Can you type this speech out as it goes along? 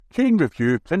Caring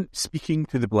Review Print Speaking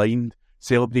to the Blind,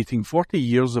 celebrating 40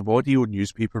 years of audio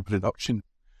newspaper production.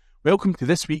 Welcome to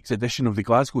this week's edition of the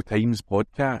Glasgow Times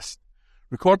Podcast,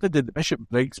 recorded at the Bishop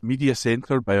Briggs Media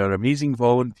Centre by our amazing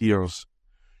volunteers.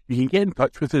 You can get in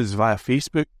touch with us via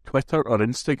Facebook, Twitter or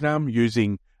Instagram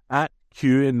using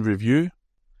 @QNReview.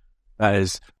 That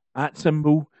is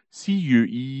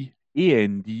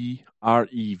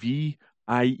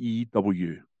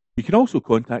 @CUEANDREVIEW. You can also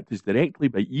contact us directly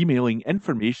by emailing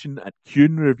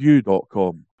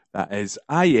information@QNreview.com. That is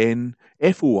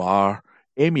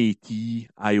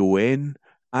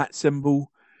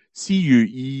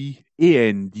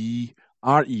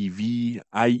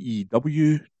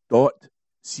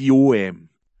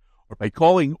or by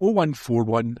calling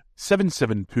 0141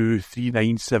 772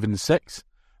 3976.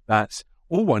 That's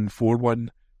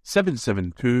 0141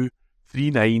 772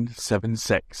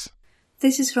 3976.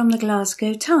 This is from the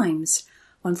Glasgow Times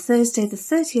on Thursday the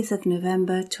 30th of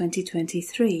November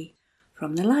 2023,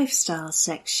 from the Lifestyle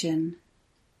section.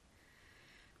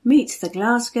 Meet the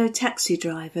Glasgow taxi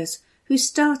drivers who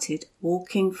started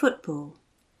walking football.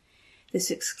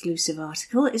 This exclusive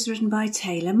article is written by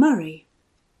Taylor Murray.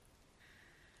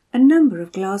 A number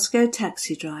of Glasgow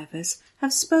taxi drivers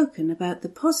have spoken about the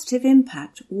positive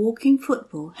impact walking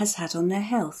football has had on their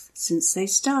health since they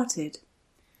started.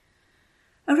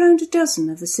 Around a dozen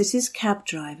of the city's cab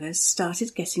drivers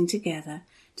started getting together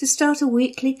to start a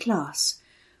weekly class,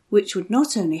 which would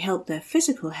not only help their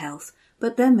physical health,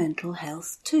 but their mental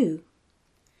health too.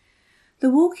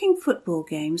 The walking football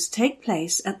games take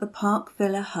place at the Park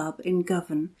Villa Hub in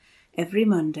Govan every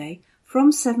Monday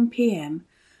from 7 p.m,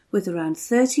 with around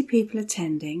 30 people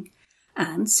attending,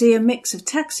 and see a mix of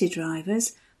taxi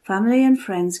drivers, family and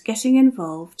friends getting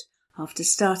involved after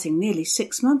starting nearly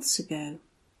 6 months ago.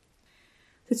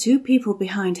 The two people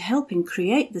behind helping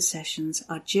create the sessions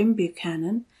are Jim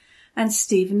Buchanan and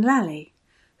Stephen Lally,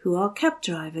 who are cab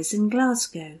drivers in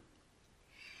Glasgow.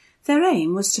 Their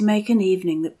aim was to make an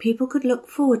evening that people could look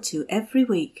forward to every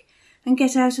week and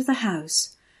get out of the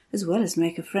house, as well as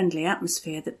make a friendly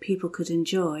atmosphere that people could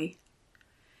enjoy.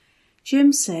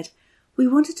 Jim said, "We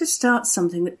wanted to start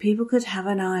something that people could have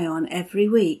an eye on every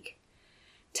week.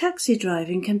 Taxi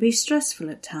driving can be stressful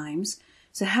at times,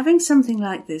 so having something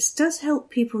like this does help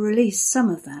people release some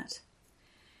of that.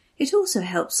 It also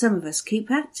helps some of us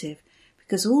keep active,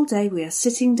 because all day we are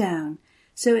sitting down,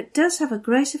 so it does have a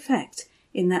great effect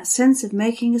in that sense of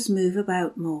making us move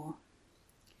about more."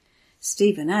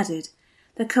 Stephen added,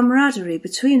 "The camaraderie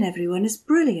between everyone is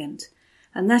brilliant,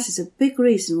 and that is a big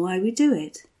reason why we do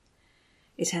it.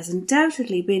 It has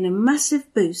undoubtedly been a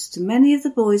massive boost to many of the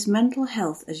boys' mental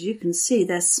health, as you can see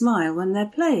their smile when they're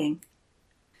playing."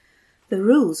 The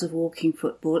rules of walking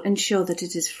football ensure that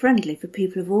it is friendly for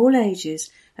people of all ages,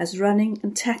 as running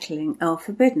and tackling are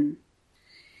forbidden.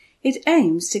 It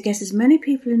aims to get as many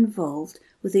people involved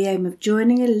with the aim of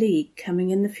joining a league coming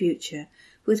in the future,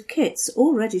 with kits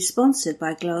already sponsored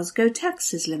by Glasgow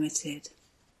Taxis Limited.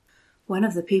 One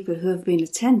of the people who have been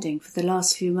attending for the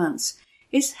last few months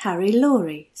is Harry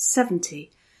Laurie,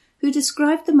 70, who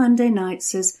described the Monday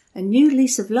nights as a new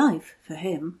lease of life for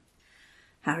him.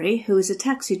 Harry, who is a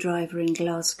taxi driver in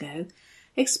Glasgow,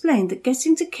 explained that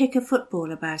getting to kick a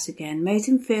football about again made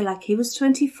him feel like he was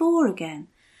 24 again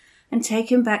and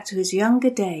take him back to his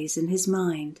younger days in his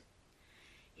mind.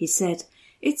 He said,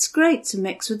 "It's great to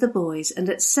mix with the boys, and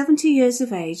at 70 years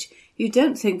of age you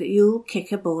don't think that you'll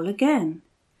kick a ball again.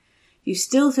 You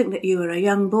still think that you were a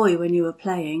young boy when you were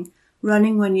playing,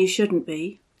 running when you shouldn't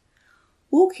be.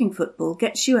 Walking football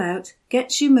gets you out,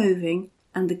 gets you moving,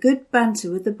 and the good banter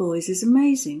with the boys is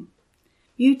amazing.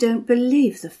 You don't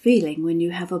believe the feeling when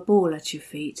you have a ball at your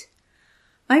feet.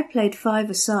 I played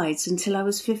 5-a-sides until I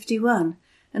was 51,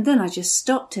 and then I just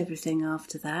stopped everything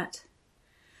after that.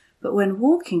 But when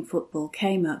walking football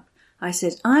came up, I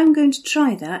said, I'm going to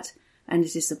try that, and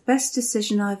it is the best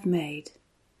decision I've made."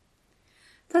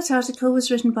 That article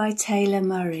was written by Taylor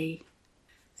Murray.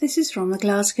 This is from the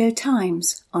Glasgow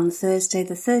Times on Thursday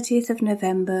the 30th of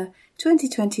November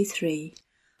 2023,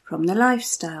 from the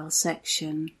Lifestyle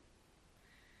section.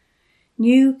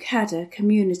 New Cadder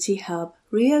Community Hub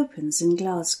reopens in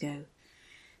Glasgow.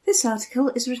 This article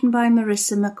is written by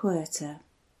Marissa McWhirter.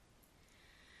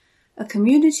 A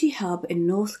community hub in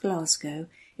North Glasgow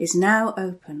is now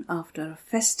open after a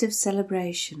festive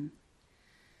celebration.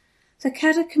 The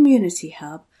Cadder Community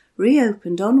Hub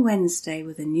reopened on Wednesday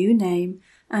with a new name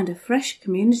and a fresh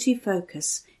community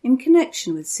focus in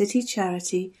connection with city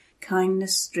charity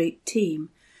Kindness Street Team,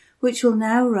 which will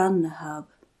now run the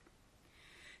hub.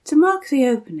 To mark the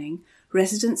opening,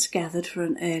 residents gathered for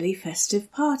an early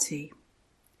festive party.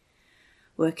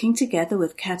 working together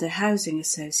with Cadder Housing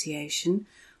Association,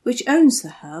 which owns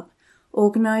the hub,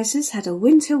 organisers had a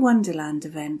Winter Wonderland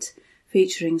event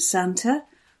featuring Santa,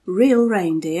 real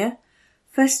reindeer,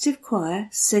 festive choir,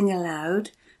 sing aloud,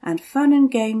 and fun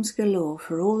and games galore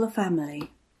for all the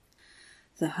family.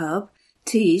 The hub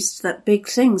teased that big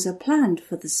things are planned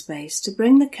for the space to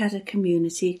bring the Cadder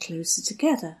community closer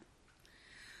together.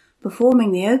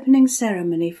 Performing the opening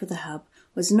ceremony for the hub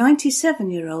was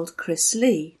 97-year-old Chris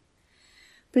Lee.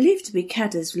 Believed to be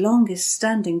Cadder's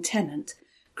longest-standing tenant,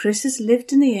 Chris has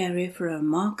lived in the area for a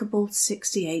remarkable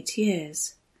 68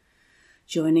 years.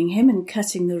 Joining him in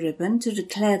cutting the ribbon to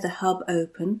declare the hub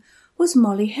open was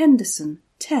Molly Henderson,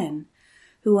 10,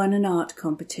 who won an art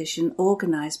competition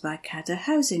organised by Cadder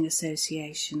Housing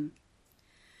Association.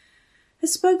 A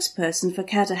spokesperson for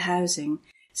Cadder Housing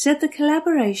said the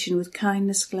collaboration with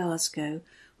Kindness Glasgow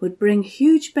would bring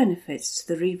huge benefits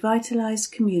to the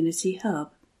revitalised community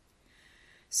hub.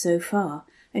 So far,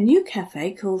 a new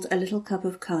cafe called A Little Cup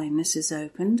of Kindness has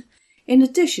opened, in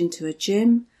addition to a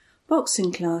gym,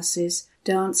 boxing classes,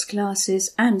 dance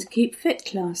classes and Keep Fit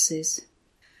classes.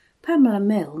 Pamela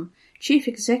Milne, Chief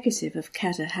Executive of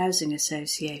Cadder Housing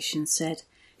Association, said,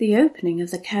 "The opening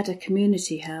of the Cadder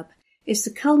Community Hub is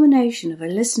the culmination of a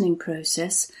listening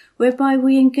process whereby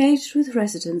we engaged with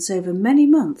residents over many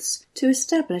months to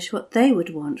establish what they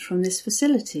would want from this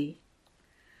facility.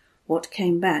 What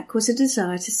came back was a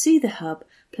desire to see the hub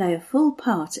play a full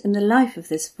part in the life of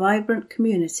this vibrant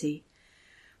community,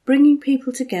 bringing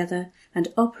people together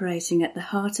and operating at the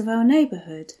heart of our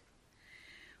neighbourhood.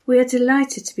 We are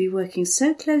delighted to be working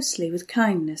so closely with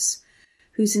Kindness,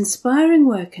 whose inspiring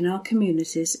work in our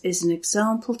communities is an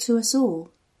example to us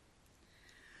all."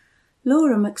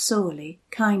 Laura McSorley,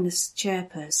 Kindness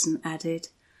chairperson, added,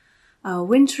 "Our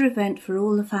winter event for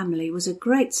all the family was a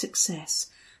great success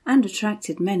and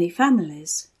attracted many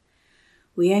families.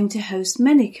 We aim to host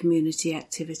many community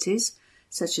activities,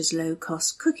 such as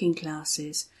low-cost cooking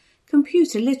classes,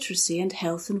 computer literacy and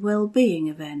health and well-being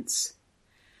events.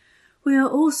 We are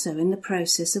also in the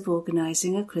process of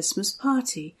organising a Christmas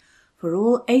party for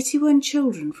all 81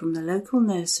 children from the local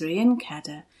nursery in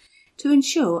Cadder to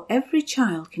ensure every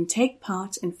child can take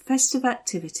part in festive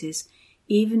activities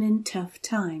even in tough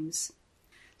times.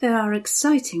 There are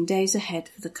exciting days ahead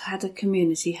for the Cadder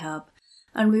Community Hub,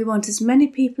 and we want as many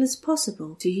people as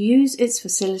possible to use its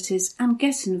facilities and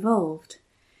get involved.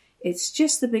 It's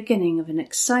just the beginning of an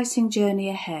exciting journey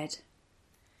ahead."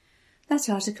 That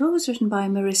article was written by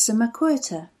Marissa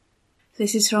McQuirter.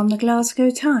 This is from the Glasgow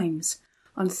Times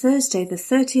on Thursday the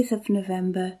 30th of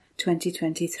November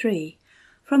 2023,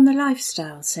 from the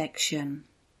Lifestyle section.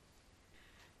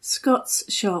 Scott's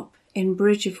shop in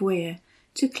Bridge of Weir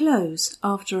to close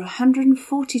after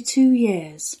 142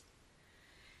 years.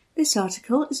 This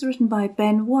article is written by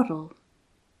Ben Waddle.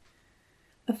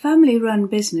 A family-run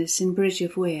business in Bridge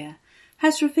of Weir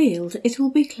has revealed it will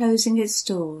be closing its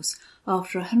doors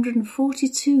after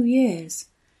 142 years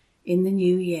in the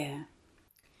new year.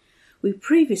 We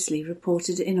previously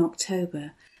reported in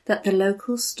October that the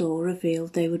local store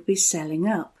revealed they would be selling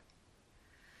up.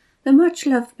 The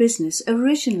much-loved business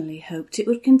originally hoped it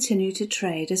would continue to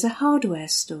trade as a hardware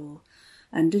store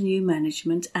under new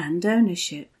management and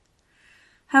ownership.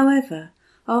 However,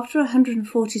 after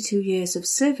 142 years of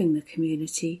serving the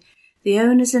community, the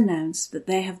owners announced that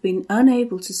they have been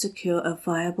unable to secure a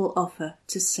viable offer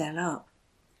to sell up.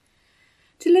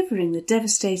 Delivering the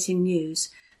devastating news,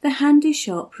 the handy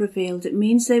shop revealed it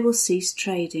means they will cease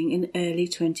trading in early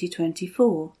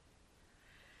 2024.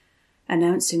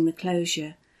 Announcing the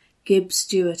closure, Gibbs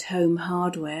Stewart Home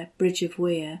Hardware, Bridge of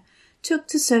Weir, took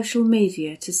to social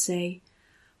media to say,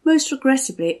 "Most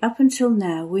regrettably, up until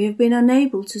now we have been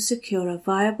unable to secure a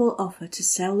viable offer to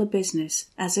sell the business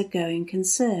as a going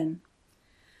concern.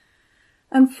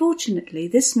 Unfortunately,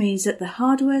 this means that the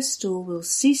hardware store will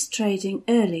cease trading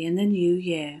early in the new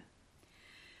year.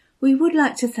 We would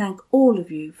like to thank all of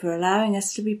you for allowing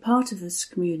us to be part of this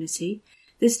community.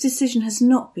 This decision has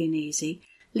not been easy,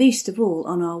 least of all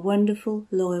on our wonderful,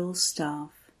 loyal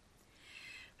staff.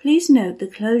 Please note the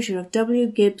closure of W.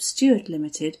 Gibbs Stewart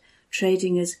Limited,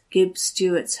 trading as Gibbs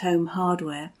Stewart's Home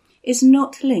Hardware, is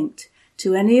not linked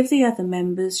to any of the other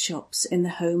members' shops in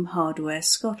the Home Hardware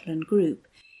Scotland group,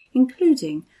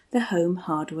 including the Home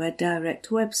Hardware Direct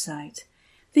website.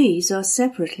 These are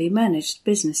separately managed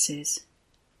businesses."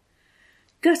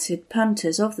 Gutted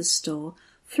punters of the store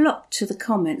flocked to the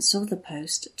comments of the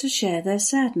post to share their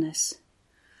sadness.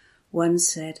 One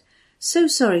said, "So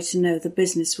sorry to know the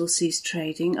business will cease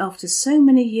trading after so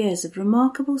many years of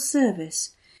remarkable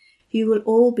service. You will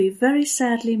all be very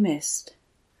sadly missed."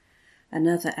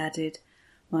 Another added,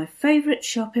 "My favourite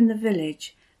shop in the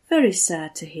village, Very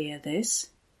sad to hear this.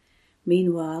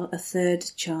 Meanwhile, a third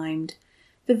chimed,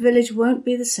 "The village won't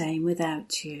be the same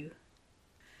without you."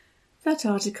 That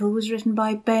article was written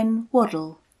by Ben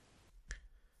Waddle.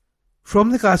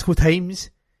 From the Glasgow Times,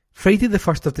 Friday the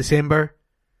 1st of December,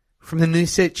 from the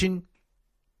news section.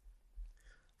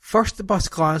 First Bus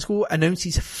Glasgow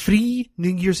announces free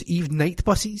New Year's Eve night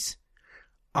buses.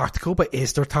 Article by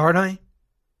Esther Tarnay.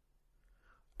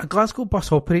 A Glasgow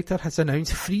bus operator has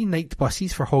announced free night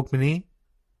buses for Hogmanay.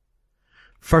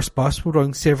 First Bus will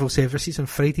run several services on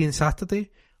Friday and Saturday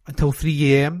until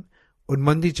 3 a.m. on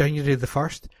Monday, January the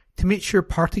 1st to make sure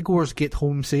partygoers get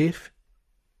home safe.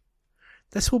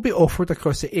 This will be offered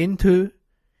across the N2,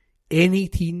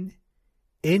 N18,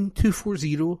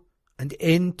 N240 and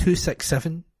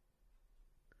N267.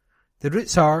 The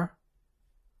routes are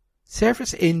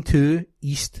Service N2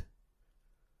 East,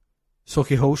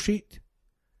 Sauchiehall Hall Street,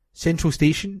 Central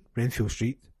Station, Renfield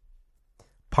Street,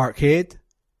 Parkhead,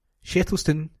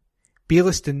 Shettleston,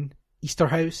 Baillieston,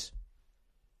 Easterhouse.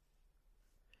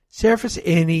 Service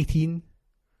N18,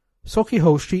 Sauchiehall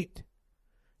Hall Street,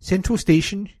 Central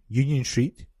Station, Union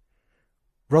Street,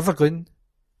 Rutherglen,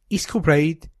 East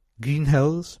Kilbride, Green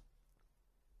Hills.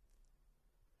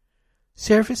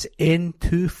 Service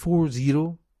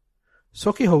N240,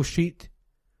 Sauchiehall Hall Street,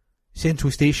 Central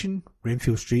Station,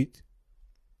 Renfield Street,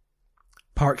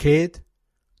 Parkhead,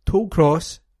 Toll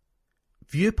Cross,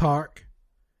 View Park,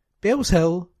 Bells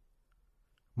Hill,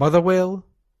 Motherwell,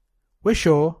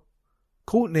 Wishaw,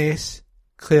 Coltness,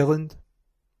 Clearland.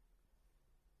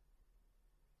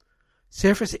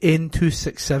 Service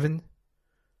N267,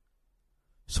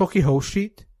 Sauchiehall Hall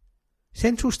Street,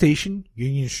 Central Station,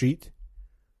 Union Street,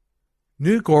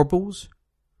 New Gorbals,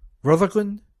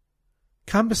 Rutherglen,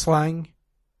 Cambuslang,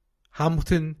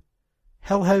 Hamilton,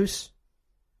 Hill House.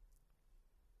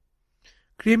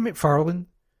 Graham McFarlane,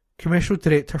 Commercial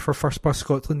Director for First Bus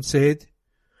Scotland, said,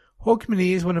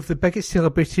 "Hogmanay is one of the biggest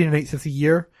celebratory nights of the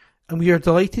year, and we are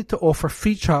delighted to offer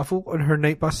free travel on her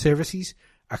night bus services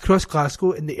across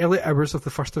Glasgow in the early hours of the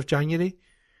 1st of January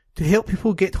to help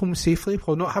people get home safely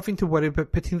while not having to worry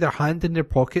about putting their hand in their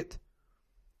pocket.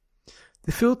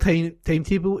 The full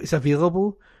timetable is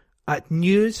available at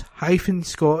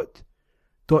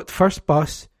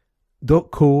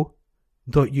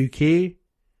news-scot.firstbus.co.uk.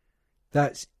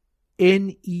 That's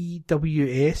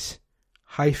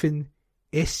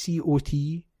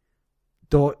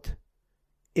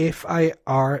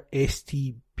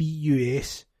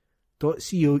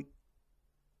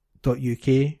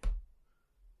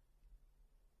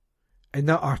And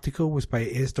that article was by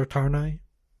Esther Tarnay.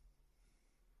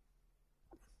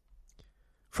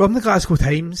 From the Glasgow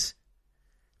Times,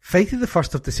 Friday the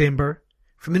 1st of December,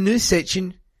 from the news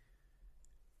section.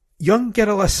 Young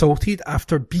girl assaulted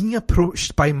after being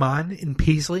approached by man in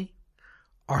Paisley.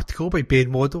 Article by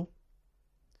Ben Waddle.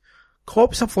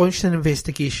 Cops have launched an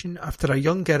investigation after a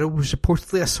young girl was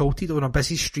reportedly assaulted on a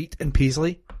busy street in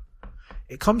Paisley.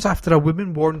 It comes after a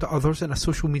woman warned others in a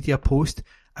social media post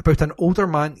about an older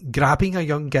man grabbing a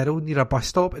young girl near a bus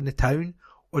stop in the town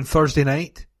on Thursday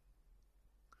night.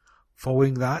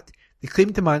 Following that, they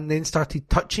claimed the man then started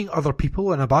touching other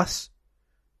people on a bus.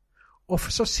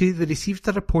 Officers say they received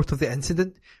a report of the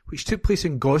incident, which took place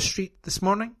in Gause Street this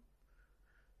morning.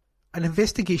 An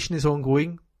investigation is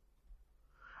ongoing.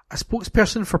 A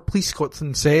spokesperson for Police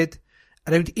Scotland said,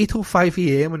 around 8:05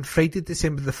 a.m. on Friday,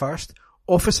 December the 1st,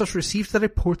 officers received a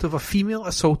report of a female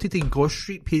assaulted in Gause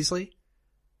Street, Paisley.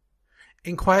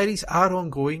 Inquiries are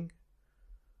ongoing.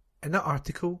 And that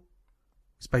article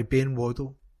was by Ben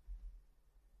Waddle.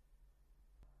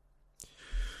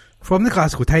 From the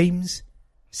Glasgow Times,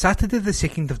 Saturday the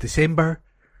 2nd of December,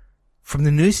 from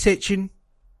the news section.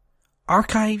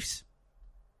 Archives.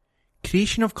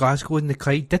 Creation of Glasgow in the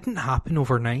Clyde didn't happen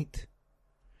overnight.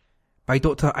 By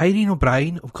Dr. Irene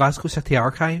O'Brien of Glasgow City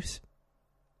Archives.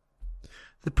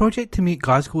 The project to make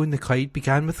Glasgow in the Clyde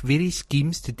began with various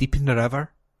schemes to deepen the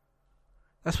river.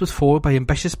 This was followed by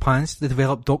ambitious plans to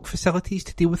develop dock facilities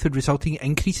to deal with the resulting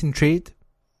increase in trade.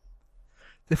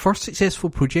 The first successful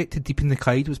project to deepen the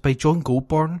Clyde was by John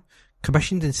Goldborn,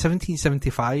 commissioned in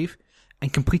 1775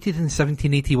 and completed in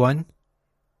 1781.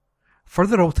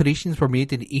 Further alterations were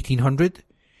made in 1800,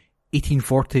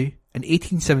 1840 and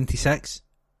 1876.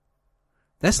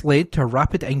 This led to a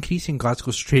rapid increase in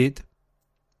Glasgow's trade.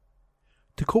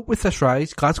 To cope with this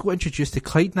rise, Glasgow introduced the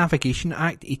Clyde Navigation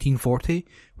Act 1840,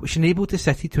 which enabled the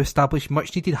city to establish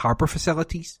much-needed harbour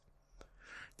facilities.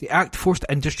 The Act forced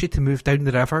industry to move down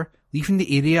the river, leaving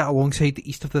the area alongside the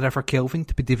east of the River Kelvin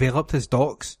to be developed as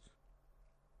docks.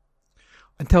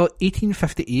 Until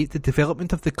 1858, the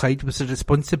development of the Clyde was the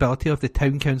responsibility of the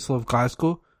Town Council of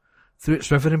Glasgow, through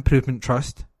its River Improvement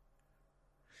Trust.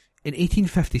 In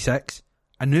 1856,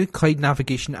 a new Clyde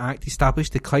Navigation Act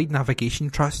established the Clyde Navigation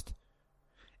Trust.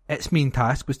 Its main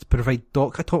task was to provide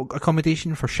dock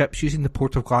accommodation for ships using the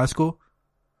port of Glasgow.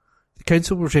 The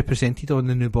council was represented on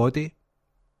the new body.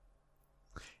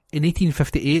 In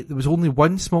 1858, there was only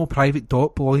one small private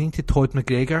dock belonging to Todd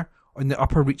MacGregor on the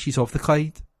upper reaches of the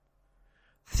Clyde.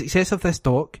 The success of this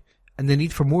dock and the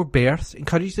need for more berths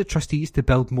encouraged the trustees to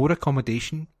build more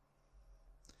accommodation.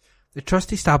 The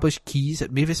trust established quays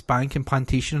at Mavis Bank and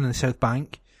Plantation on the south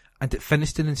bank, and at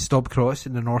Finniston and Stobcross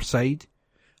on the north side,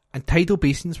 and tidal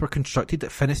basins were constructed at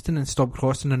Finniston and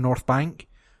Stobcross on the north bank,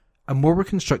 and more were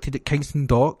constructed at Kingston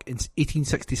Dock in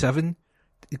 1867,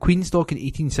 the Queen's Dock in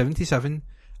 1877,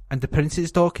 and the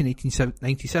Prince's Dock in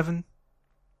 1897.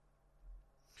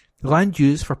 The land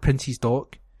used for Prince's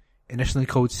Dock, initially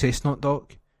called Cessnock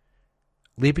Dock,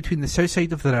 lay between the south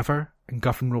side of the river and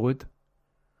Govan Road.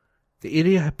 The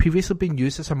area had previously been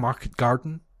used as a market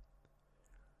garden.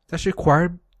 This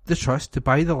required the trust to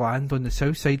buy the land on the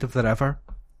south side of the river.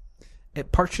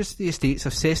 It purchased the estates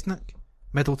of Cessnock,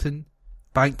 Middleton,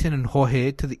 Bankton and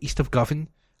Hawhead to the east of Govan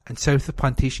and south of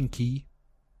Plantation Quay.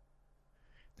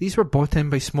 These were bought in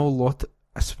by small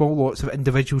lots of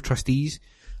individual trustees,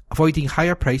 avoiding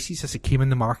higher prices as it came in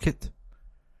the market.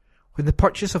 When the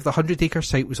purchase of the 100-acre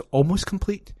site was almost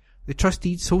complete, the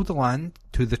trustees sold the land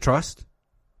to the trust.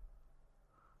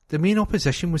 The main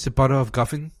opposition was the borough of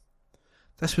Govan.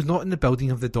 This was not in the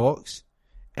building of the docks.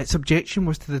 Its objection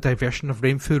was to the diversion of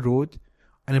Renfrew Road,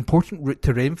 an important route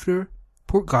to Renfrew,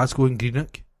 Port Glasgow and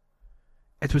Greenock.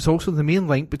 It was also the main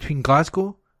link between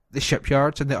Glasgow, the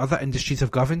shipyards and the other industries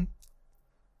of Govan.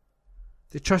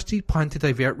 The trustees planned to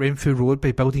divert Renfrew Road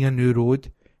by building a new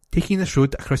road, taking this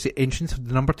road across the entrance of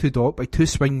the number 2 dock by 2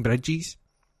 swing bridges.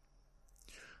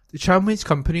 The Tramways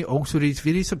Company also raised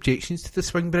various objections to the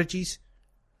swing bridges.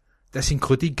 This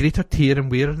included greater tear and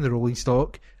wear in the rolling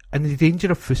stock and the danger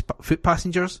of foot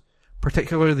passengers,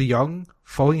 particularly the young,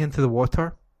 falling into the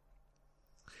water.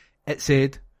 It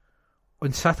said,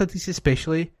 "On Saturdays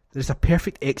especially, there is a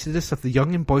perfect exodus of the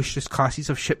young and boisterous classes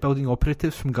of shipbuilding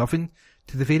operatives from Govan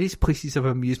to the various places of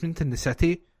amusement in the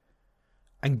city,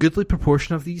 and goodly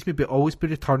proportion of these may always be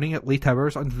returning at late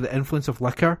hours under the influence of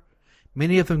liquor,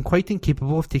 many of them quite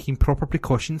incapable of taking proper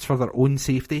precautions for their own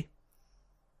safety."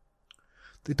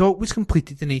 The dock was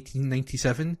completed in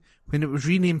 1897, when it was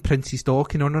renamed Prince's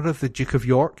Dock in honour of the Duke of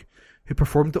York, who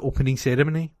performed the opening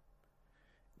ceremony.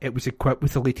 It was equipped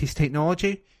with the latest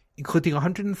technology, including a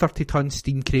 130-ton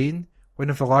steam crane, one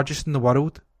of the largest in the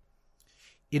world.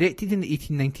 Erected in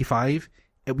 1895,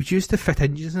 it was used to fit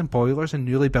engines and boilers in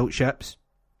newly built ships.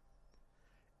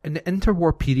 In the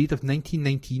interwar period of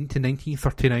 1919 to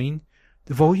 1939,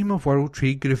 the volume of world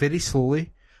trade grew very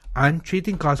slowly, and trade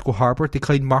in Glasgow Harbour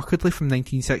declined markedly from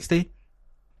 1960.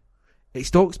 Its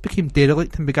docks became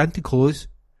derelict and began to close.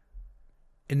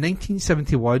 In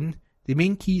 1971, the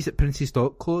main quays at Prince's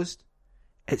Dock closed.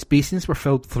 Its basins were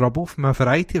filled with rubble from a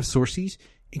variety of sources,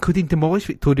 including demolished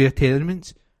Victoria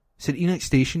tenements, St Enoch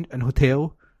Station and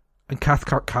Hotel, and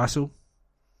Cathcart Castle.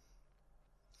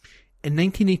 In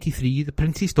 1983, the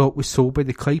Prince's Dock was sold by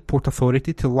the Clyde Port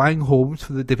Authority to Lang Homes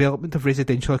for the development of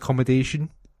residential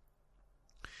accommodation.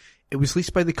 It was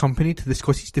leased by the company to the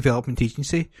Scottish Development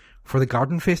Agency for the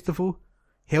Garden Festival,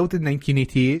 held in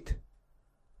 1988.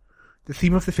 The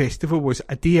theme of the festival was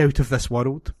A Day Out of This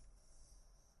World.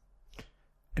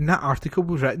 And that article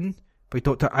was written by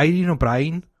Dr. Irene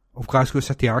O'Brien of Glasgow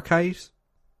City Archives.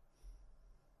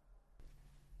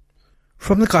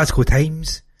 From the Glasgow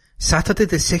Times, Saturday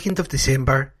the 2nd of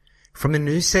December, from the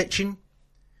news section.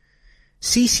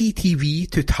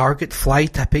 CCTV to target fly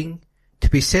tipping to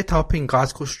be set up in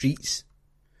Glasgow streets.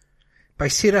 By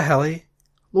Sarah Hilley,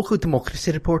 local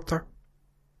democracy reporter.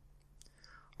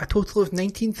 A total of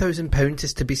 £19,000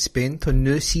 is to be spent on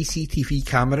new CCTV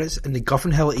cameras in the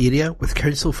Govan Hill area with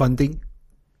council funding.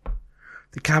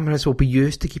 The cameras will be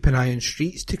used to keep an eye on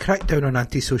streets to crack down on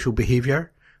antisocial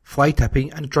behaviour, fly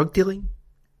tipping and drug dealing.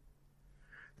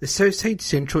 The Southside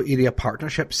Central Area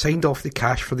Partnership signed off the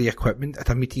cash for the equipment at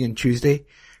a meeting on Tuesday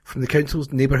from the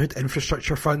council's Neighbourhood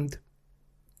Infrastructure Fund.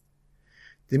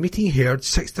 The meeting heard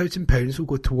 £6,000 will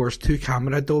go towards 2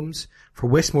 camera domes for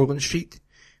Westmoreland Street,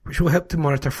 which will help to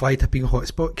monitor fly tipping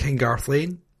hotspot Kingarth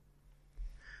Lane.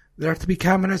 There are to be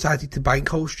cameras added to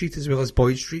Bankhall Street as well as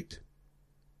Boyd Street.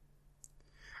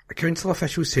 A council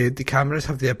official said the cameras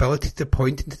have the ability to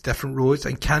point into different roads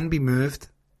and can be moved.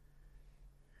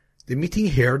 The meeting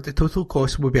heard the total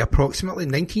cost will be approximately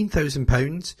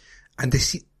 £19,000 and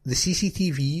the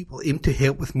CCTV will aim to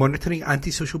help with monitoring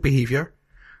antisocial behaviour,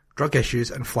 drug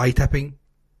issues and fly tipping.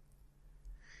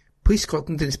 Police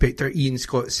Scotland Inspector Ian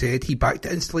Scott said he backed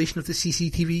the installation of the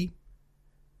CCTV.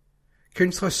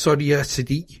 Councillor Soria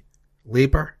Sadiq,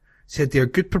 Labour, said they are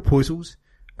good proposals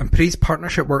and praised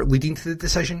partnership work leading to the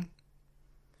decision.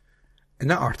 And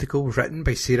that article was written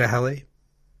by Sarah Hilley.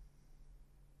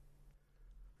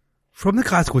 From the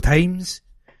Glasgow Times,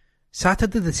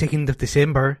 Saturday the 2nd of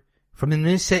December, from the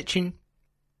news section.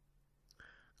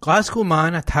 Glasgow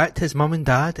man attacked his mum and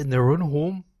dad in their own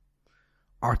home.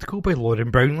 Article by Lauren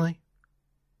Brownlee.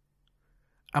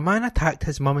 A man attacked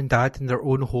his mum and dad in their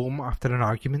own home after an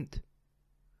argument.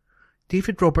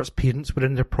 David Roberts' parents were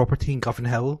in their property in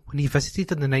Govanhill when he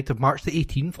visited on the night of March the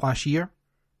 18th last year.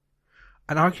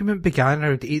 An argument began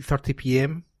around 8:30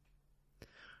 p.m.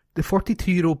 The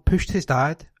 42-year-old pushed his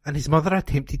dad and his mother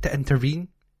attempted to intervene.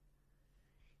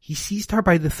 He seized her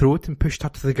by the throat and pushed her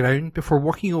to the ground before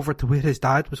walking over to where his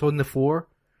dad was on the floor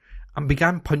and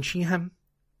began punching him.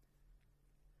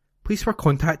 Police were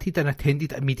contacted and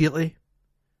attended immediately.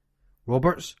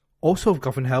 Roberts, also of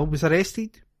Govanhill, was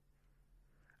arrested.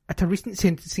 At a recent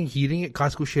sentencing hearing at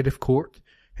Glasgow Sheriff Court,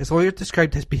 his lawyer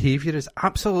described his behaviour as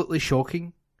absolutely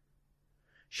shocking.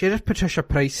 Sheriff Patricia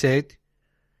Price said,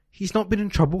 "He's not been in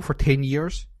trouble for 10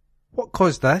 years. What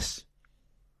caused this?"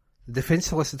 The defence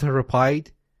solicitor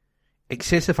replied,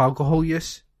 "Excessive alcohol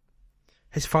use.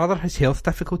 His father has health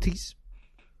difficulties."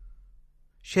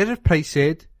 Sheriff Price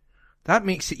said, "That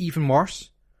makes it even worse.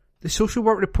 The social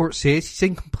work report says he's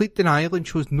in complete denial and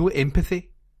shows no empathy.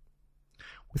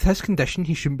 With his condition,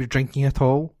 he shouldn't be drinking at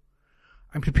all.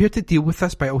 I'm prepared to deal with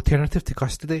this by alternative to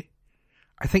custody.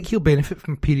 I think he'll benefit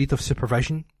from a period of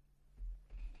supervision."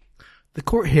 The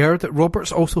court heard that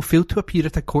Roberts also failed to appear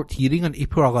at a court hearing on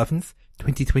April 11th,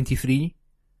 2023.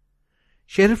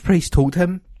 Sheriff Price told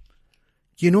him,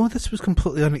 "You know this was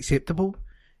completely unacceptable.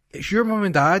 It's your mum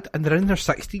and dad and they're in their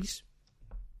 60s.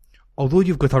 Although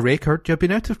you've got a record, you've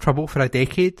been out of trouble for a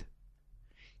decade."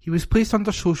 He was placed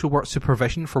under social work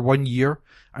supervision for 1 year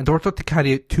and ordered to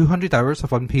carry out 200 hours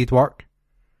of unpaid work.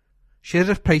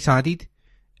 Sheriff Price added,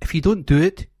 "If you don't do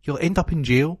it, you'll end up in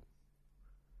jail."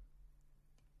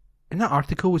 And that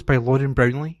article was by Lauren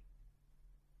Brownlee.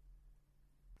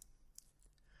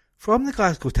 From the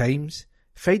Glasgow Times,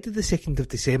 Friday the 2nd of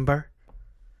December.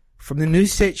 From the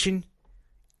news section,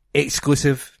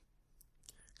 exclusive.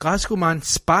 Glasgow man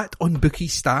spat on bookie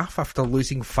staff after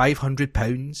losing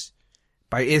 £500,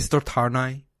 by Esdor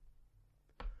Tarnai.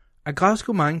 A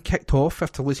Glasgow man kicked off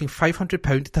after losing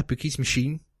 £500 at a bookie's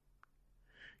machine.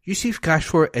 Yusuf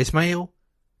Gashwar Ismail,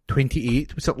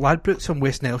 28, was at Ladbrokes on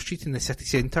West Nile Street in the city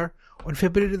centre on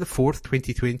February the 4th,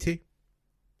 2020.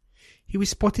 He was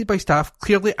spotted by staff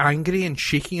clearly angry and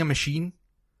shaking a machine.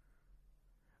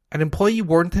 An employee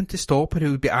warned him to stop or he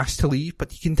would be asked to leave,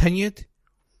 but he continued.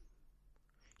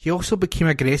 He also became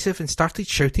aggressive and started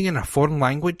shouting in a foreign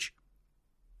language.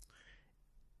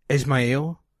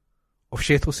 Ismail, of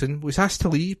Shettleston, was asked to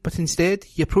leave, but instead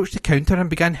he approached the counter and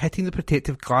began hitting the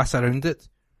protective glass around it.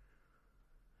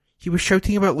 He was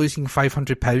shouting about losing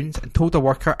 £500 and told a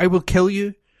worker, "I will kill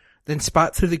you," then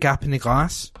spat through the gap in the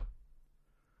glass.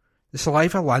 The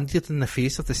saliva landed in the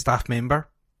face of the staff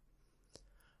member.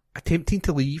 Attempting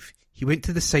to leave, he went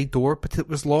to the side door, but it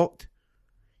was locked.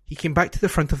 He came back to the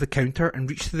front of the counter and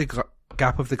reached through the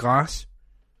gap of the glass.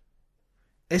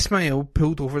 Ismail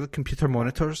pulled over the computer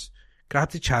monitors,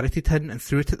 grabbed a charity tin and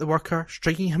threw it at the worker,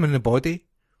 striking him in the body.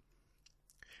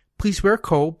 Police were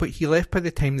called, but he left by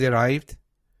the time they arrived.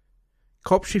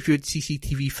 Cops reviewed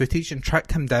CCTV footage and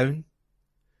tracked him down.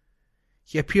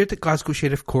 He appeared at Glasgow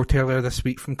Sheriff Court earlier this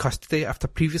week from custody after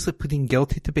previously pleading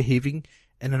guilty to behaving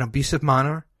in an abusive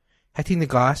manner, hitting the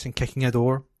glass and kicking a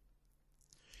door.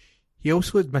 He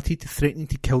also admitted to threatening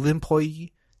to kill the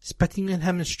employee, spitting on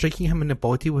him and striking him in the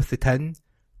body with the tin,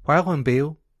 while on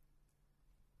bail.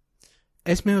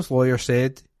 Ismail's lawyer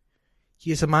said,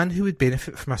 "He is a man who would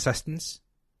benefit from assistance.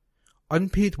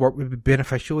 Unpaid work would be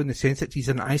beneficial in the sense that he is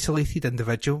an isolated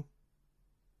individual."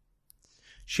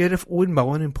 Sheriff Owen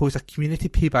Mullen imposed a community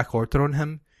payback order on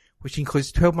him, which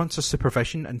includes 12 months of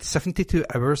supervision and 72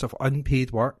 hours of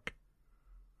unpaid work.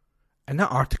 And that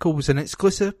article was an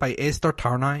exclusive by Esdor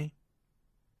Tarnai.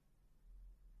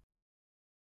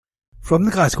 From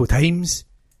the Glasgow Times,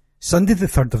 Sunday the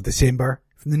 3rd of December,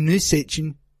 from the news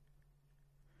section.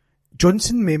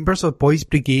 Johnson members of Boys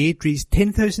Brigade raised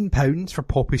 £10,000 for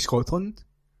Poppy Scotland.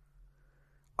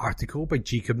 Article by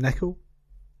Jacob Nichol.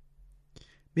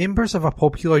 Members of a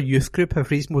popular youth group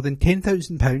have raised more than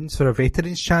 £10,000 for a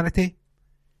veterans charity.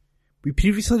 We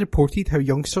previously reported how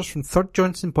youngsters from 3rd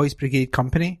Johnson Boys Brigade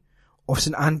Company of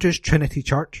St Andrew's Trinity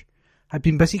Church had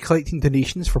been busy collecting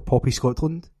donations for Poppy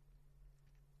Scotland.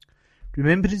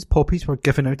 Remembrance poppies were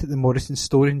given out at the Morrison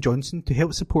store in Johnson to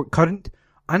help support current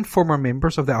and former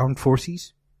members of the armed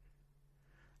forces.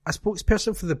 A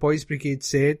spokesperson for the Boys Brigade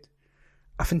said,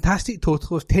 "A fantastic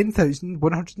total of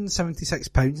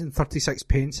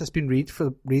 £10,176.36 has been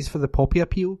raised for the poppy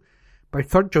appeal by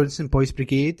 3rd Johnson Boys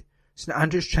Brigade, St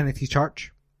Andrew's Trinity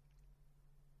Church."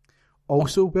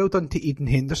 Also, well done to Aidan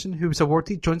Henderson, who was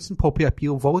awarded Johnson Poppy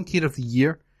Appeal Volunteer of the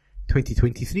Year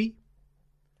 2023.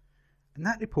 And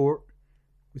that report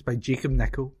was by Jacob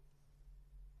Nichol.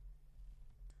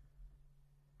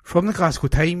 From the Glasgow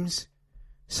Times,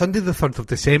 Sunday the 3rd of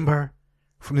December,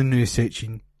 from the news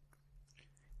section.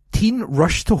 Teen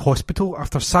rushed to hospital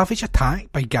after savage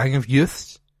attack by gang of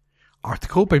youths.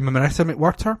 Article by Marissa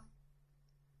McWhirter.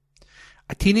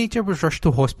 A teenager was rushed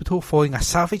to hospital following a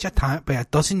savage attack by a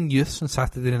dozen youths on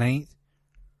Saturday night.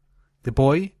 The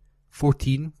boy,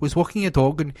 14, was walking a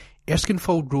dog on Erskine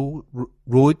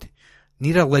Road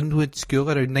near a Linwood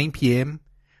school around 9 p.m.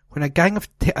 when a gang of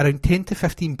around 10 to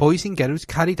 15 boys and girls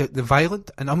carried out the violent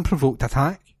and unprovoked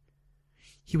attack.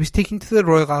 He was taken to the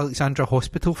Royal Alexandra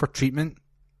Hospital for treatment.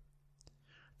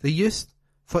 The youths,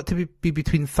 thought to be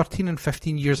between 13 and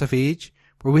 15 years of age,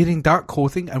 were wearing dark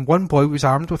clothing and one boy was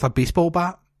armed with a baseball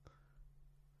bat.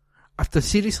 After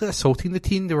seriously assaulting the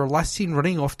teen, they were last seen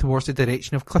running off towards the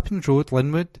direction of Clippens Road,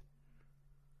 Linwood.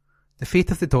 The fate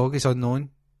of the dog is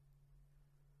unknown.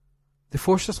 The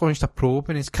force has launched a probe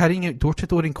and is carrying out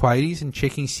door-to-door inquiries and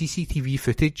checking CCTV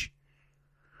footage.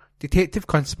 Detective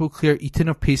Constable Claire Eaton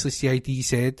of Paisley CID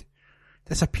said,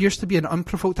 "This appears to be an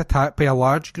unprovoked attack by a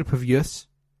large group of youths.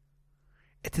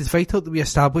 It is vital that we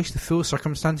establish the full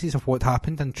circumstances of what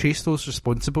happened and trace those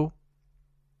responsible.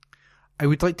 I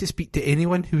would like to speak to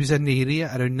anyone who was in the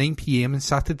area around 9 p.m. on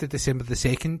Saturday, December the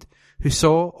 2nd, who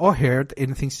saw or heard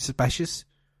anything suspicious.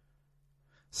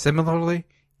 Similarly,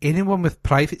 anyone with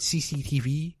private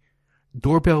CCTV,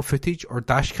 doorbell footage or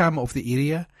dashcam of the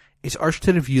area is urged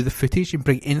to review the footage and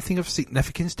bring anything of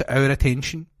significance to our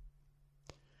attention.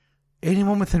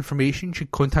 Anyone with information should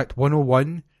contact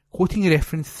 101, quoting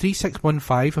reference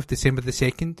 3615 of December the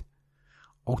 2nd.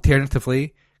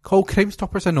 Alternatively, call Crime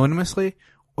Stoppers anonymously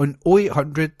on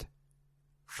 0800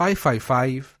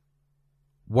 555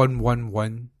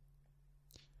 111.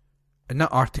 And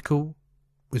that article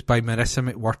was by Marissa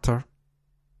McWhirter.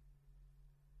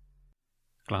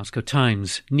 Glasgow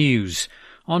Times News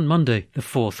on Monday the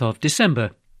 4th of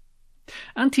December.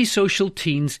 Antisocial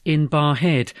teens in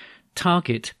Barhead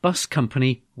target bus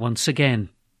company once again.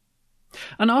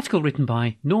 An article written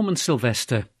by Norman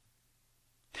Sylvester.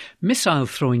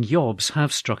 Missile-throwing yobs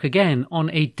have struck again on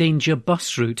a danger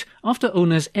bus route after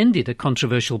owners ended a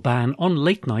controversial ban on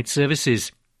late-night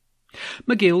services.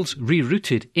 McGill's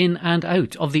rerouted in and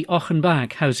out of the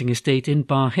Offenbach housing estate in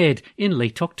Barhead in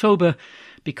late October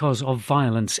because of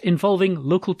violence involving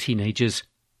local teenagers.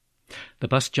 The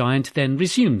bus giant then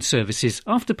resumed services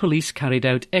after police carried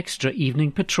out extra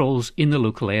evening patrols in the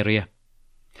local area.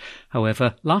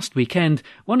 However, last weekend,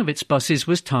 one of its buses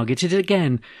was targeted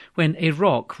again when a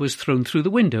rock was thrown through the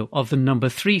window of the number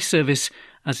 3 service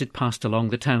as it passed along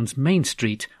the town's main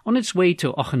street on its way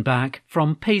to Offenbach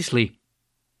from Paisley.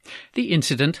 The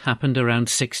incident happened around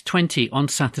 6:20 on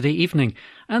Saturday evening,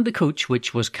 and the coach,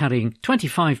 which was carrying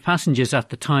 25 passengers at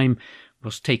the time,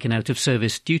 was taken out of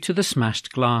service due to the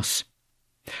smashed glass.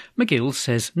 McGill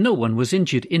says no one was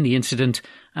injured in the incident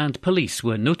and police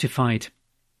were notified.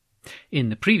 In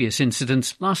the previous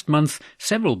incidents last month,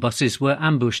 several buses were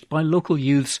ambushed by local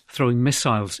youths throwing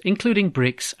missiles, including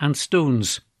bricks and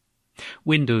stones.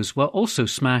 Windows were also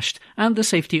smashed and the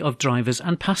safety of drivers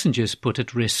and passengers put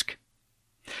at risk.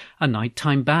 A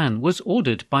nighttime ban was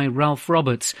ordered by Ralph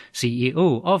Roberts,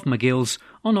 CEO of McGill's,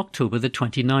 on October the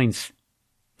 29th.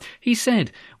 He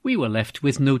said, "We were left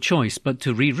with no choice but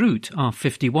to reroute our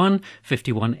 51,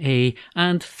 51A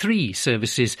and 3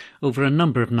 services over a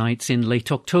number of nights in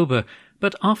late October,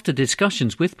 but after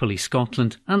discussions with Police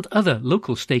Scotland and other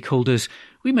local stakeholders,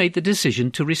 we made the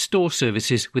decision to restore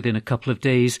services within a couple of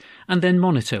days and then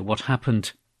monitor what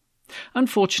happened."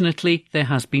 Unfortunately, there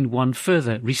has been one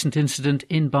further recent incident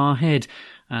in Barhead,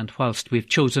 and whilst we've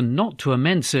chosen not to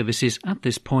amend services at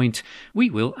this point, we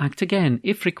will act again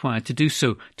if required to do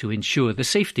so to ensure the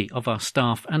safety of our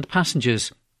staff and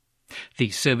passengers.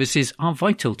 These services are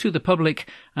vital to the public,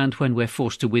 and when we're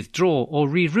forced to withdraw or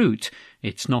reroute,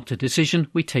 it's not a decision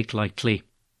we take lightly.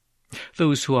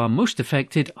 Those who are most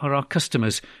affected are our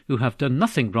customers, who have done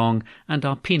nothing wrong and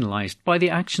are penalised by the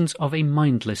actions of a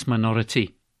mindless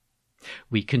minority.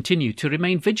 We continue to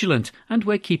remain vigilant and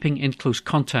we're keeping in close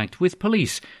contact with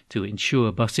police to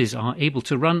ensure buses are able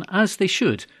to run as they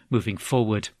should moving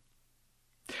forward.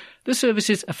 The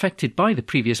services affected by the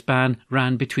previous ban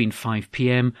ran between 5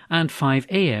 p.m. and 5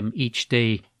 a.m. each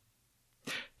day.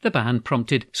 The ban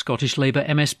prompted Scottish Labour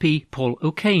MSP Paul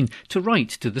O'Kane to write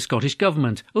to the Scottish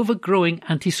Government over growing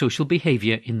antisocial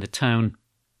behaviour in the town.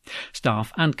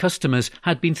 Staff and customers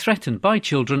had been threatened by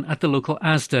children at the local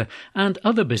Asda and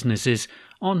other businesses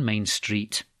on Main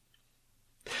Street.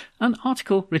 An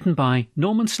article written by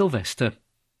Norman Sylvester.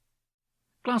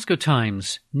 Glasgow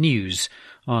Times News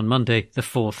on Monday the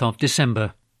 4th of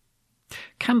December.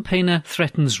 Campaigner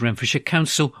threatens Renfrewshire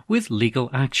Council with legal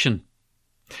action.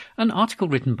 An article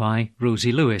written by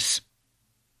Rosie Lewis.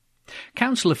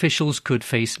 Council officials could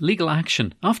face legal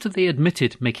action after they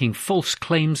admitted making false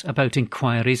claims about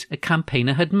inquiries a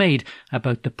campaigner had made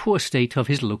about the poor state of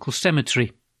his local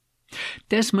cemetery.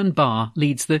 Desmond Barr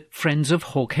leads the Friends of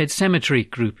Hawkhead Cemetery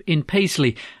group in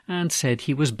Paisley and said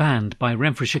he was banned by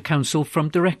Renfrewshire Council from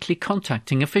directly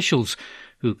contacting officials,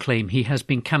 who claim he has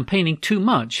been campaigning too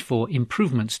much for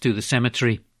improvements to the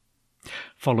cemetery.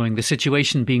 Following the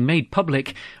situation being made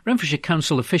public, Renfrewshire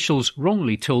Council officials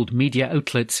wrongly told media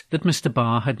outlets that Mr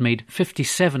Barr had made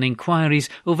 57 inquiries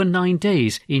over 9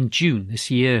 days in June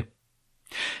this year.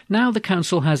 Now the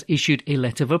council has issued a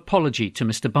letter of apology to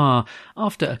Mr Barr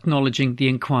after acknowledging the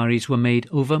inquiries were made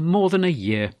over more than a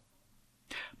year.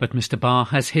 But Mr Barr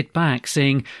has hit back,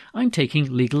 saying, "I'm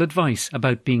taking legal advice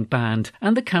about being banned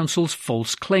and the council's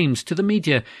false claims to the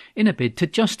media in a bid to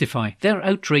justify their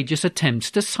outrageous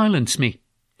attempts to silence me.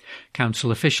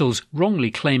 Council officials wrongly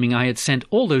claiming I had sent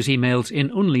all those emails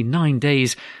in only 9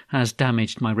 days has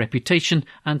damaged my reputation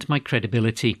and my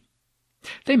credibility.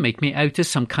 They made me out as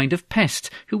some kind of pest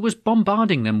who was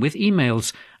bombarding them with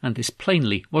emails, and this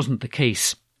plainly wasn't the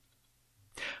case."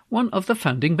 One of the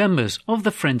founding members of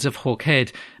the Friends of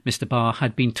Hawkhead, Mr Barr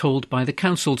had been told by the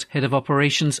council's head of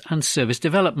operations and service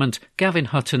development, Gavin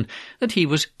Hutton, that he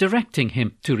was directing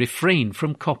him to refrain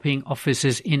from copying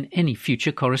officers in any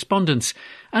future correspondence,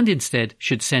 and instead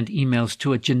should send emails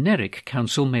to a generic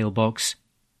council mailbox.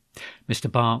 Mr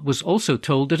Barr was also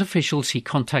told that officials he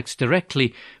contacts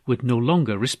directly would no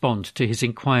longer respond to his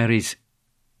inquiries.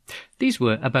 These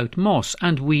were about moss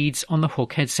and weeds on the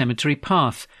Hawkhead Cemetery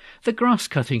path, the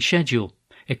grass-cutting schedule,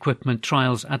 equipment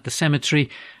trials at the cemetery,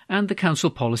 and the council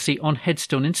policy on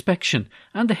headstone inspection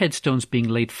and the headstones being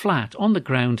laid flat on the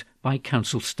ground by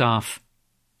council staff.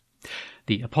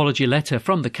 The apology letter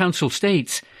from the council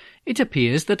states, "It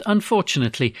appears that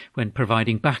unfortunately, when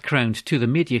providing background to the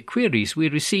media queries we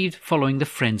received following the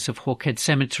Friends of Hawkhead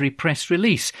Cemetery press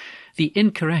release, the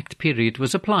incorrect period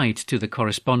was applied to the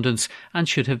correspondence and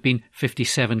should have been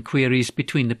 57 queries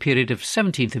between the period of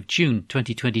 17th of June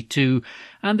 2022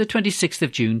 and the 26th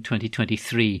of June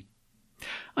 2023.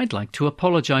 I'd like to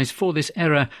apologise for this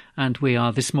error, and we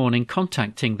are this morning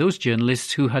contacting those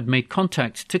journalists who had made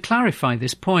contact to clarify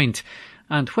this point,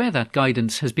 and where that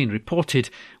guidance has been reported,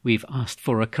 we've asked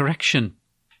for a correction."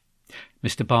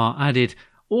 Mr Barr added,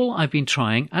 "All I've been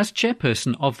trying as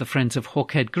chairperson of the Friends of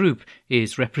Hawkhead group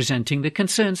is representing the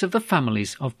concerns of the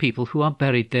families of people who are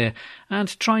buried there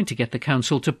and trying to get the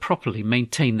council to properly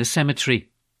maintain the cemetery.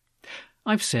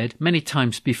 I've said many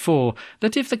times before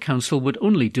that if the council would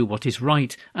only do what is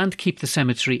right and keep the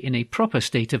cemetery in a proper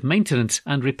state of maintenance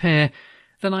and repair,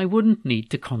 then I wouldn't need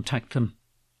to contact them."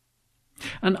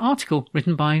 An article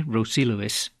written by Rosie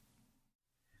Lewis.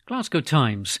 Glasgow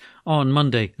Times on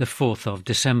Monday the 4th of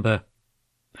December.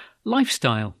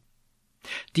 Lifestyle.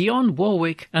 Dionne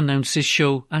Warwick announces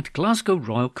show at Glasgow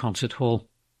Royal Concert Hall.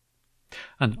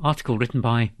 An article written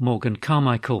by Morgan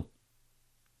Carmichael.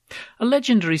 A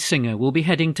legendary singer will be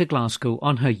heading to Glasgow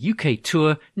on her UK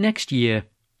tour next year.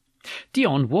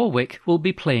 Dionne Warwick will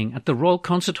be playing at the Royal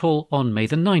Concert Hall on May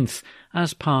the 9th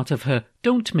as part of her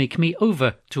Don't Make Me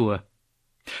Over tour.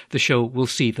 The show will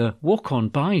see the Walk On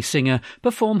By singer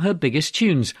perform her biggest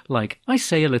tunes like I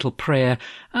Say a Little Prayer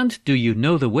and Do You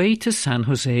Know the Way to San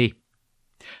Jose.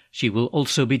 She will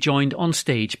also be joined on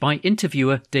stage by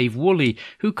interviewer Dave Woolley,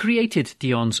 who created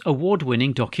Dionne's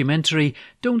award-winning documentary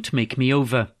Don't Make Me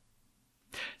Over.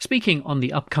 Speaking on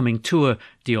the upcoming tour,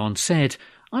 Dionne said,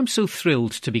 "I'm so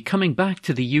thrilled to be coming back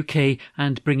to the UK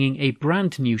and bringing a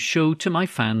brand new show to my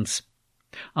fans.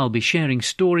 I'll be sharing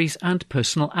stories and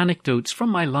personal anecdotes from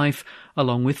my life,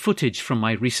 along with footage from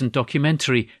my recent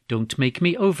documentary, Don't Make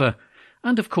Me Over,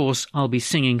 and of course I'll be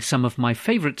singing some of my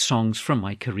favourite songs from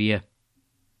my career."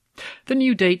 The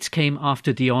new dates came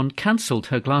after Dionne cancelled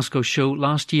her Glasgow show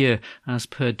last year, as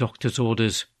per doctor's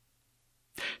orders.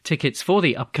 Tickets for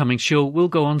the upcoming show will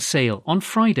go on sale on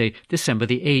Friday, December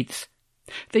the 8th.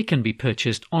 They can be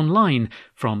purchased online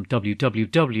from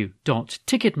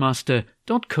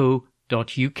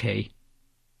www.ticketmaster.co.uk.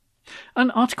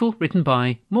 An article written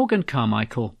by Morgan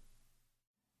Carmichael.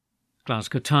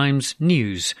 Glasgow Times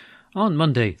News on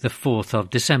Monday the 4th of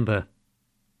December.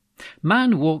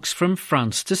 Man walks from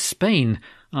France to Spain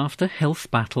after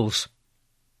health battles.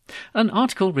 An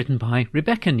article written by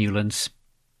Rebecca Newlands.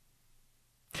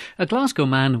 A Glasgow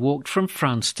man walked from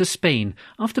France to Spain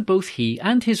after both he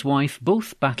and his wife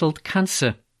both battled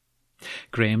cancer.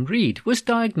 Graham Reid was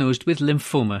diagnosed with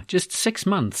lymphoma just 6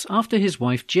 months after his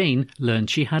wife Jane learned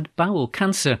she had bowel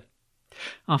cancer.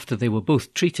 After they were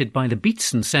both treated by the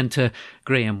Beatson Centre,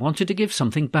 Graham wanted to give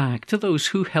something back to those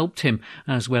who helped him,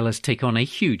 as well as take on a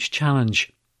huge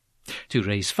challenge. To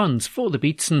raise funds for the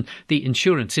Beatson, the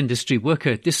insurance industry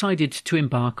worker decided to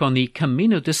embark on the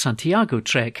Camino de Santiago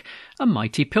trek, a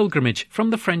mighty pilgrimage from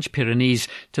the French Pyrenees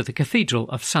to the Cathedral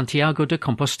of Santiago de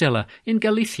Compostela in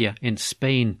Galicia in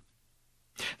Spain.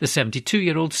 The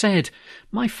 72-year-old said,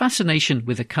 "My fascination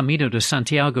with the Camino de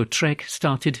Santiago trek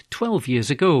started 12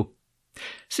 years ago.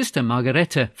 Sister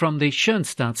Margareta from the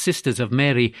Schoenstatt Sisters of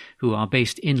Mary, who are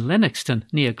based in Lennoxton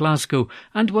near Glasgow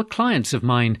and were clients of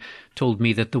mine, told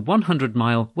me that the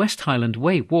 100-mile West Highland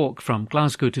Way walk from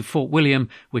Glasgow to Fort William,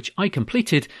 which I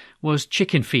completed, was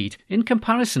chicken feed in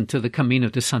comparison to the Camino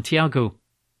de Santiago.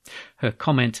 Her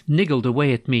comment niggled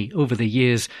away at me over the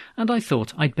years, and I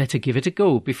thought I'd better give it a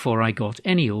go before I got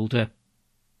any older."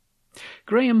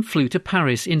 Graham flew to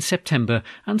Paris in September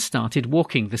and started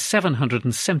walking the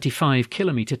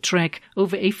 775-kilometre trek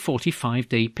over a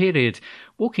 45-day period,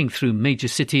 walking through major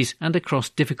cities and across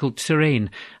difficult terrain,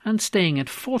 and staying at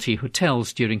 40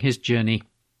 hotels during his journey.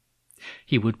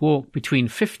 He would walk between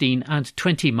 15 and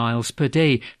 20 miles per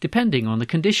day, depending on the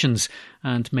conditions,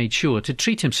 and made sure to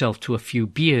treat himself to a few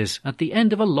beers at the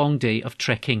end of a long day of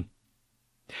trekking.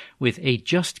 With a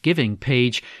Just Giving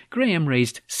page, Graham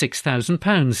raised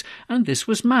 £6,000, and this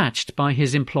was matched by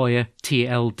his employer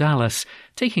TL Dallas,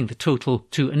 taking the total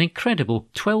to an incredible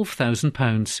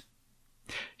 £12,000.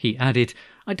 He added,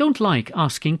 "I don't like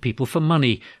asking people for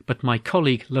money, but my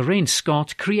colleague Lorraine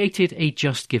Scott created a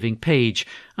Just Giving page,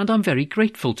 and I'm very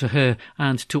grateful to her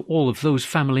and to all of those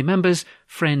family members,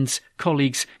 friends,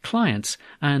 colleagues, clients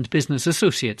and business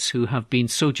associates who have been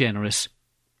so generous.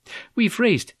 We've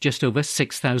raised just over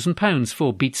 £6,000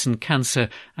 for Beatson Cancer,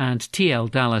 and TL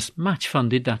Dallas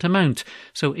match-funded that amount,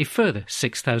 so a further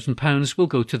 £6,000 will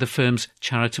go to the firm's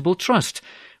charitable trust,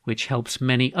 which helps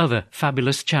many other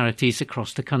fabulous charities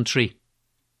across the country."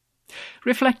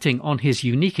 Reflecting on his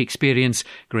unique experience,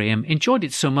 Graham enjoyed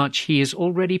it so much he is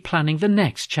already planning the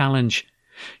next challenge.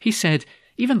 He said,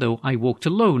 "Even though I walked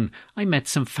alone, I met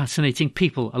some fascinating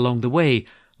people along the way,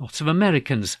 lots of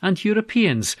Americans and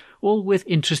Europeans, all with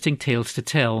interesting tales to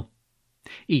tell.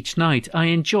 Each night I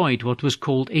enjoyed what was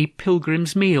called a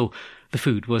pilgrim's meal. The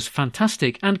food was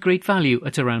fantastic and great value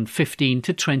at around 15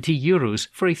 to 20 euros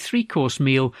for a 3-course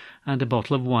meal and a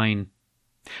bottle of wine.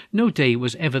 No day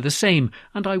was ever the same,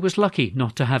 and I was lucky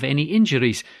not to have any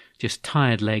injuries, just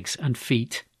tired legs and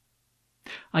feet.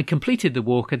 I completed the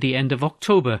walk at the end of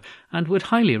October and would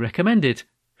highly recommend it.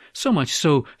 So much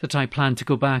so that I plan to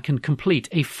go back and complete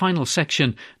a final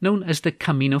section known as the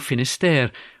Camino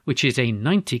Finisterre, which is a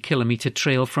 90-kilometre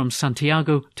trail from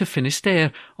Santiago to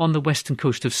Finisterre on the western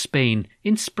coast of Spain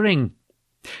in spring.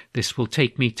 This will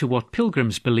take me to what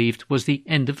pilgrims believed was the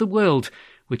end of the world,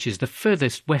 which is the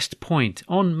furthest west point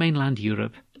on mainland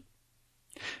Europe.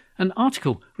 An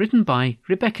article written by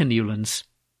Rebecca Newlands.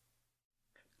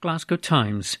 Glasgow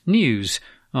Times News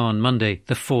on Monday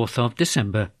the 4th of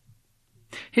December.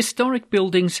 Historic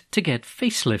buildings to get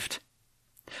facelift.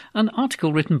 An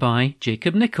article written by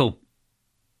Jacob Nichol.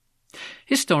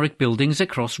 Historic buildings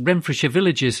across Renfrewshire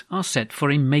villages are set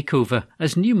for a makeover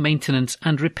as new maintenance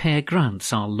and repair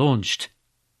grants are launched.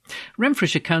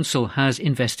 Renfrewshire Council has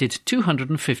invested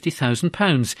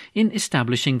 £250,000 in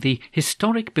establishing the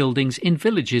Historic Buildings in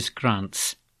Villages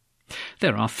grants.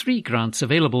 There are 3 grants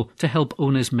available to help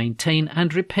owners maintain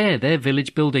and repair their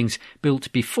village buildings built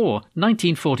before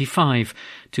 1945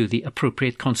 to the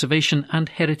appropriate conservation and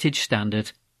heritage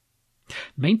standard.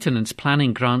 Maintenance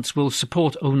planning grants will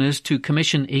support owners to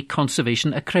commission a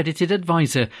conservation-accredited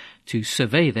advisor to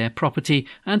survey their property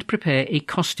and prepare a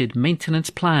costed maintenance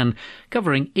plan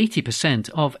covering 80%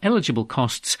 of eligible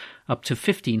costs up to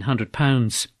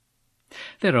 £1,500.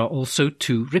 There are also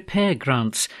 2 repair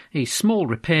grants, a small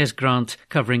repairs grant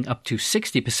covering up to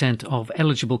 60% of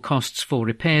eligible costs for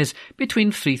repairs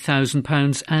between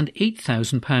 £3,000 and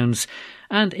 £8,000,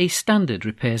 and a standard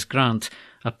repairs grant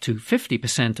up to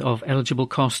 50% of eligible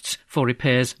costs for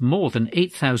repairs more than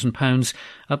 £8,000,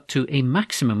 up to a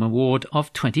maximum award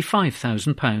of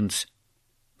 £25,000.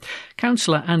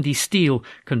 Councillor Andy Steele,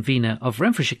 convener of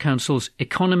Renfrewshire Council's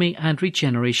Economy and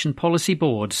Regeneration Policy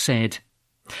Board, said,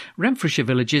 Renfrewshire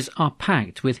villages are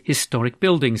packed with historic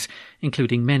buildings,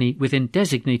 including many within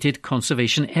designated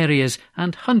conservation areas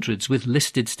and hundreds with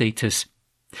listed status.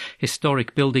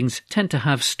 Historic buildings tend to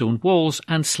have stone walls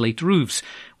and slate roofs,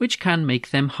 which can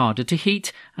make them harder to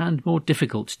heat and more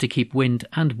difficult to keep wind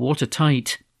and water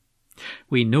tight.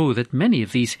 We know that many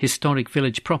of these historic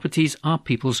village properties are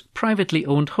people's privately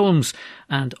owned homes,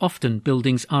 and often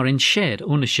buildings are in shared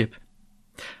ownership.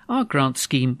 Our grant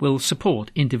scheme will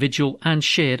support individual and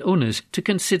shared owners to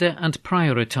consider and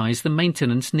prioritise the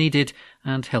maintenance needed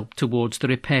and help towards the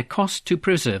repair costs to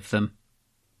preserve them.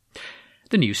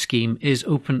 The new scheme is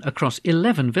open across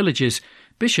 11 villages: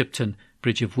 Bishopton,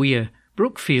 Bridge of Weir,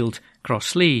 Brookfield,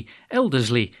 Crossley,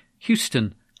 Eldersley,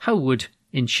 Houston, Howwood,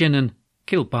 Inchinnan,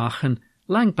 Kilbarchan,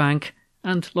 Langbank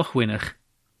and Lochwinnoch.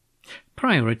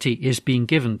 Priority is being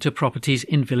given to properties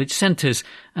in village centres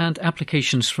and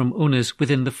applications from owners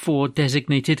within the 4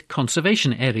 designated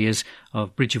conservation areas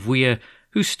of Bridge of Weir,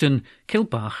 Houston,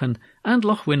 Kilbarchan and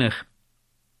Lochwinnoch.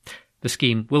 The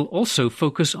scheme will also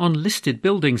focus on listed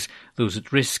buildings, those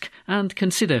at risk, and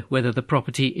consider whether the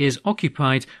property is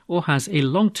occupied or has a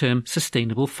long-term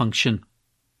sustainable function.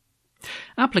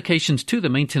 Applications to the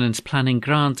Maintenance Planning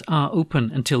Grant are open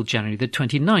until January the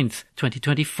 29th,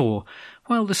 2024,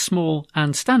 while the Small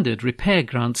and Standard Repair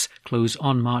Grants close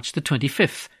on March the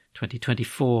 25th,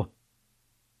 2024.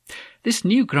 This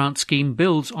new grant scheme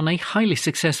builds on a highly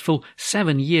successful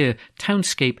 7-year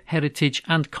Townscape Heritage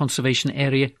and Conservation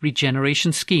Area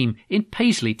Regeneration Scheme in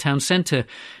Paisley Town Centre,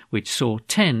 which saw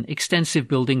 10 extensive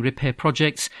building repair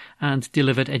projects and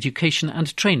delivered education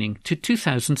and training to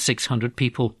 2,600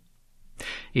 people.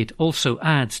 It also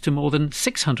adds to more than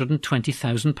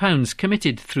 £620,000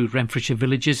 committed through Renfrewshire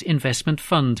Villages Investment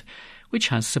Fund, which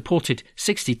has supported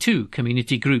 62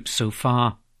 community groups so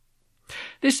far.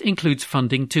 This includes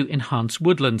funding to enhance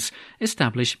woodlands,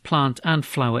 establish plant and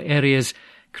flower areas,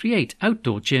 create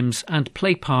outdoor gyms and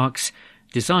play parks,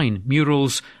 design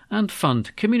murals, and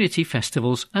fund community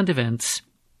festivals and events.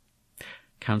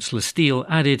 Councillor Steele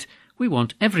added, "We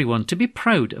want everyone to be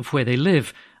proud of where they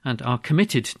live and are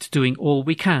committed to doing all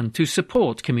we can to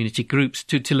support community groups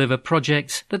to deliver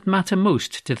projects that matter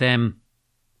most to them."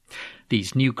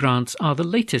 These new grants are the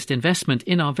latest investment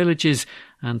in our villages,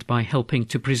 and by helping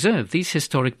to preserve these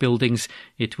historic buildings,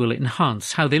 it will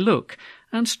enhance how they look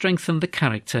and strengthen the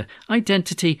character,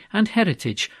 identity and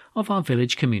heritage of our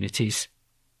village communities.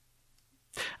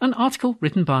 An article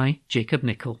written by Jacob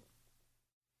Nichol.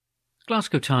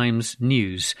 Glasgow Times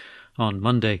News on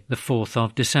Monday the 4th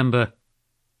of December.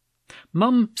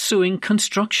 Mum suing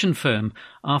construction firm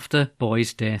after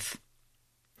boy's death.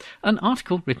 An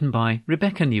article written by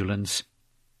Rebecca Newlands.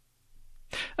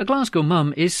 A Glasgow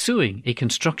mum is suing a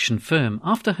construction firm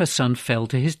after her son fell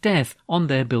to his death on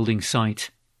their building site.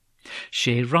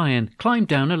 Shay Ryan climbed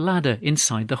down a ladder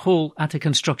inside the hole at a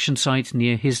construction site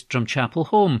near his Drumchapel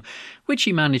home, which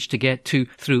he managed to get to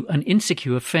through an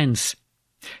insecure fence.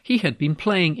 He had been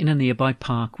playing in a nearby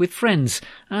park with friends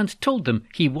and told them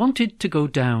he wanted to go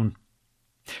down.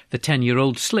 The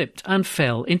 10-year-old slipped and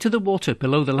fell into the water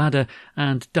below the ladder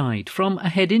and died from a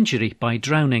head injury by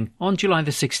drowning on July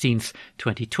the 16th,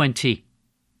 2020.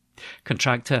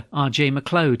 Contractor RJ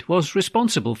McLeod was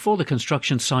responsible for the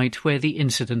construction site where the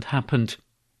incident happened.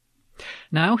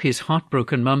 Now his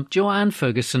heartbroken mum, Joanne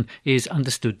Ferguson, is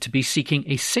understood to be seeking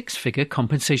a 6-figure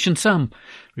compensation sum,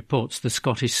 reports the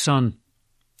Scottish Sun.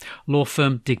 Law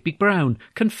firm Digby Brown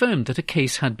confirmed that a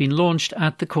case had been launched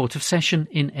at the Court of Session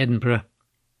in Edinburgh.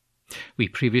 We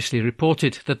previously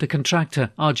reported that the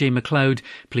contractor, RJ McLeod,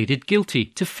 pleaded guilty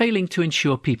to failing to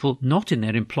ensure people not in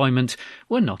their employment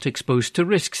were not exposed to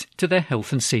risks to their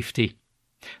health and safety.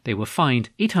 They were fined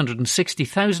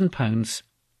 £860,000.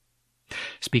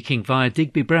 Speaking via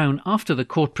Digby Brown after the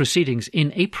court proceedings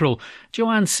in April,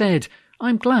 Joanne said,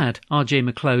 "I'm glad RJ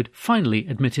McLeod finally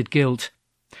admitted guilt.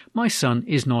 My son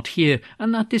is not here,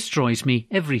 and that destroys me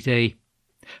every day.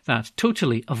 That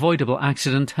totally avoidable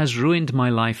accident has ruined my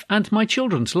life and my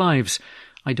children's lives.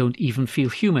 I don't even feel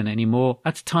human anymore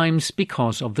at times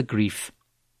because of the grief.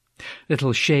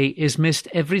 Little Shay is missed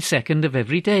every second of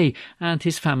every day, and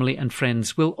his family and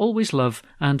friends will always love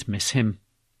and miss him."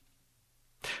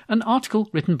 An article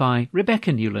written by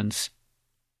Rebecca Newlands.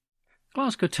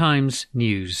 Glasgow Times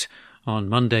News on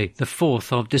Monday the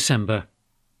 4th of December.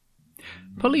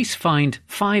 Police fined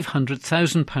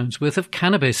 £500,000 worth of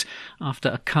cannabis after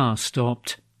a car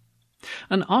stopped.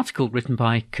 An article written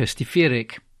by Kirsty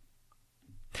Fierick.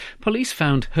 Police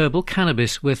found herbal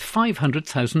cannabis worth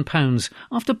 £500,000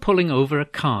 after pulling over a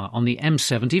car on the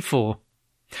M74.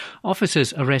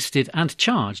 Officers arrested and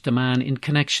charged a man in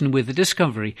connection with the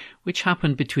discovery, which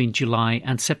happened between July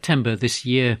and September this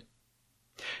year.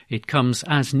 It comes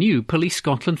as new Police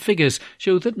Scotland figures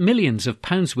show that millions of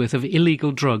pounds worth of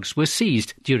illegal drugs were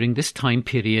seized during this time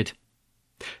period.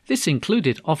 This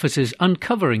included officers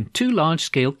uncovering 2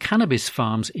 large-scale cannabis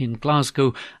farms in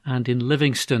Glasgow and in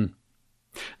Livingston.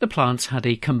 The plants had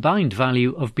a combined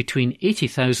value of between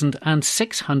 £80,000 and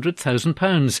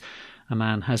 £600,000. A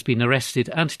man has been arrested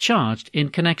and charged in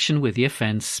connection with the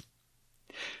offence.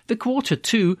 The Quarter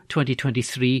 2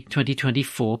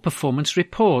 2023-2024 performance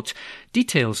report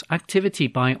details activity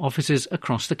by officers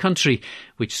across the country,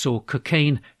 which saw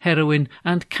cocaine, heroin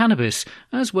and cannabis,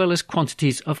 as well as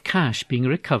quantities of cash being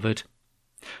recovered.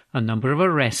 A number of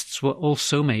arrests were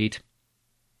also made.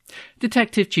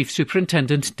 Detective Chief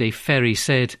Superintendent Dave Ferry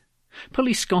said,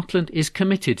 Police Scotland is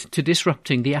committed to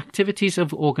disrupting the activities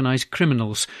of organised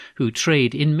criminals who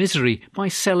trade in misery by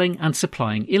selling and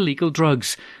supplying illegal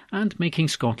drugs and making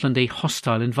Scotland a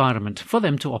hostile environment for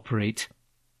them to operate.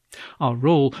 Our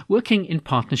role, working in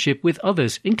partnership with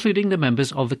others, including the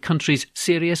members of the country's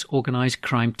Serious Organised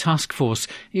Crime Task Force,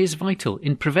 is vital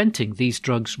in preventing these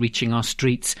drugs reaching our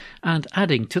streets and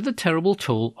adding to the terrible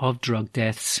toll of drug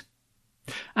deaths.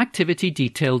 Activity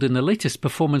detailed in the latest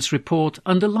performance report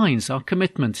underlines our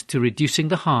commitment to reducing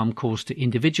the harm caused to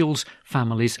individuals,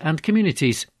 families and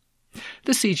communities.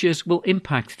 The seizures will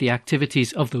impact the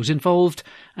activities of those involved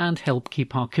and help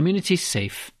keep our communities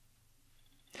safe.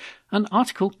 An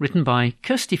article written by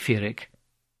Kirsty Fearick.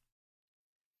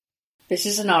 This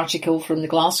is an article from the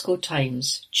Glasgow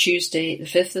Times, Tuesday the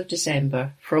 5th of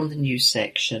December, from the news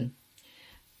section.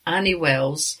 Annie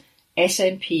Wells,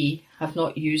 SNP have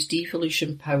not used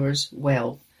devolution powers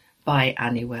well, by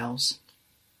Annie Wells.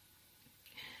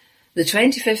 The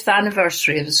 25th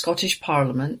anniversary of the Scottish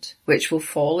Parliament, which will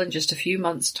fall in just a few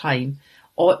months' time,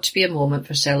 ought to be a moment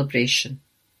for celebration.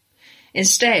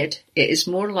 Instead, it is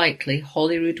more likely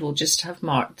Holyrood will just have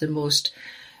marked the most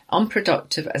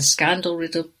unproductive and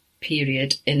scandal-riddled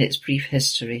period in its brief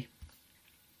history.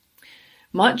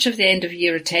 Much of the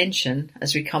end-of-year attention,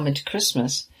 as we come into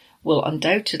Christmas, will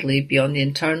undoubtedly be on the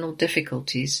internal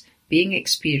difficulties being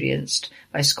experienced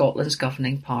by Scotland's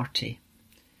governing party.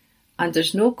 And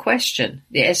there's no question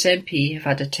the SNP have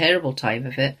had a terrible time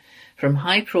of it, from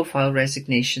high-profile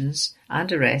resignations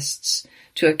and arrests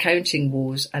to accounting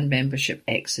woes and membership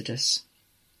exodus.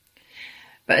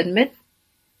 But amid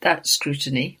that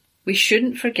scrutiny, we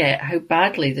shouldn't forget how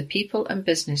badly the people and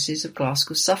businesses of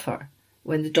Glasgow suffer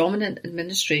when the dominant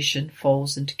administration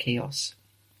falls into chaos.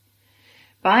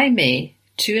 By May,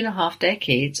 2.5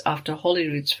 decades after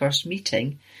Holyrood's first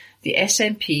meeting, the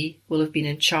SNP will have been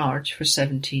in charge for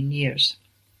 17 years.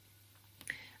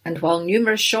 And while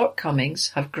numerous shortcomings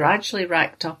have gradually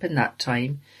racked up in that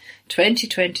time,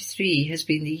 2023 has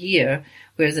been the year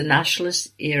where the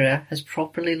nationalist era has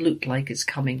properly looked like it's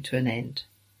coming to an end.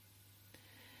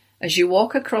 As you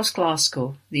walk across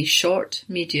Glasgow, these short,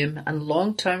 medium and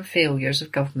long-term failures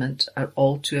of government are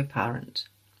all too apparent.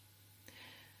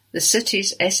 The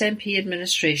city's SNP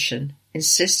administration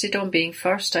insisted on being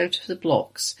first out of the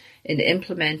blocks in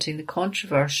implementing the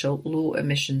controversial Low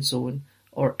Emission Zone,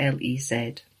 or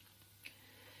LEZ.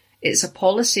 It's a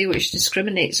policy which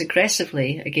discriminates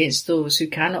aggressively against those who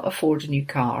cannot afford a new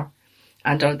car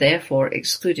and are therefore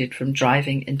excluded from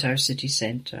driving into our city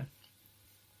centre.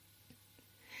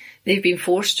 They've been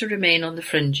forced to remain on the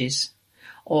fringes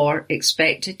or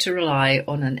expected to rely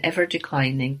on an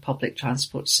ever-declining public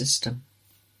transport system.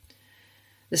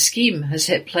 The scheme has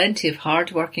hit plenty of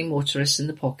hard-working motorists in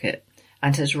the pocket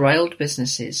and has riled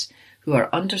businesses who are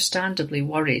understandably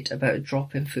worried about a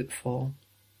drop in footfall.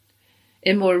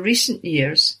 In more recent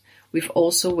years, we've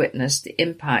also witnessed the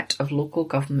impact of local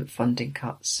government funding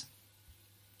cuts.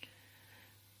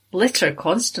 Litter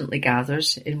constantly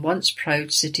gathers in once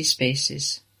proud city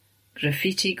spaces.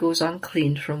 Graffiti goes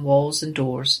uncleaned from walls and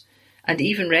doors, and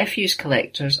even refuse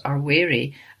collectors are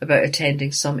wary about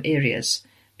attending some areas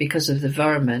because of the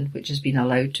vermin which has been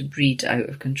allowed to breed out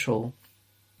of control.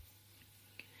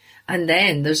 And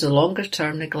then there's the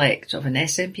longer-term neglect of an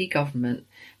SNP government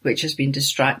which has been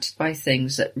distracted by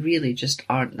things that really just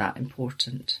aren't that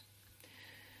important.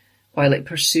 While it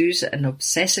pursues an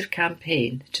obsessive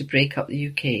campaign to break up the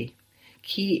UK,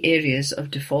 key areas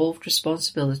of devolved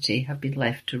responsibility have been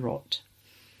left to rot.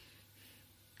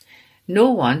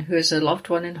 No one who has a loved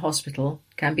one in hospital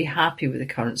can be happy with the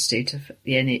current state of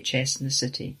the NHS in the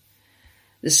city.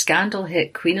 The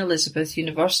scandal-hit Queen Elizabeth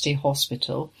University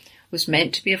Hospital was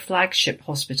meant to be a flagship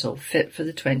hospital fit for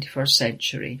the 21st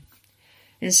century.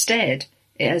 Instead,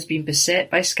 it has been beset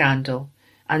by scandal,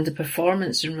 and the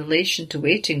performance in relation to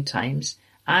waiting times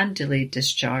and delayed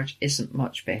discharge isn't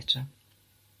much better.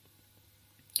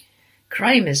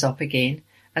 Crime is up again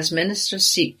as ministers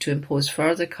seek to impose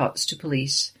further cuts to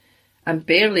police, and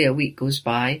barely a week goes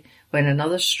by when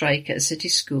another strike at a city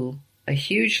school, a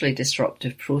hugely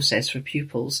disruptive process for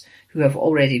pupils who have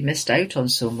already missed out on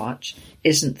so much,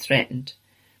 isn't threatened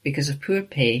because of poor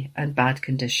pay and bad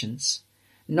conditions,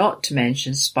 not to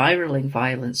mention spiralling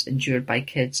violence endured by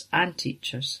kids and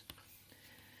teachers.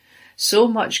 So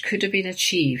much could have been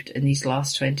achieved in these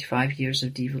last 25 years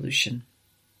of devolution.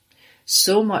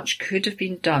 So much could have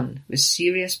been done with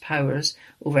serious powers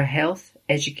over health,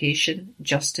 education,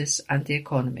 justice and the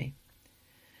economy.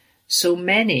 So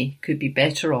many could be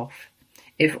better off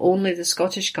if only the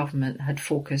Scottish Government had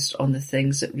focused on the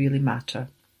things that really matter.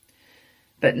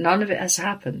 But none of it has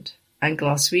happened, and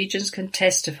Glaswegians can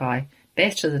testify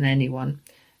better than anyone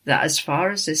that as far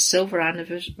as this silver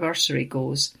anniversary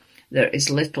goes, there is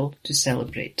little to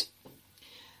celebrate.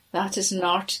 That is an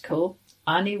article,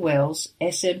 Annie Wells,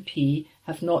 SNP,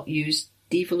 have not used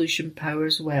devolution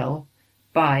powers well,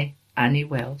 by Annie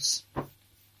Wells.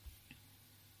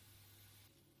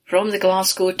 From the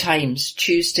Glasgow Times,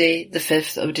 Tuesday the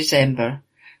 5th of December,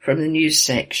 from the news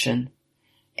section.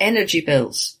 Energy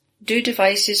bills. Do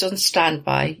devices on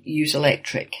standby use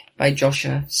electric? By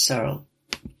Joshua Searle.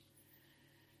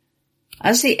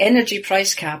 As the energy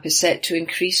price cap is set to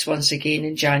increase once again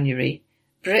in January,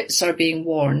 Brits are being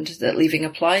warned that leaving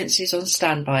appliances on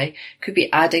standby could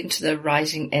be adding to their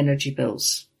rising energy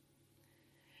bills.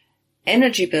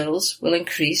 Energy bills will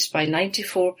increase by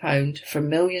 £94 for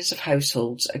millions of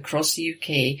households across the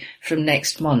UK from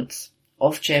next month,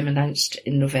 Ofgem announced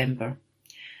in November.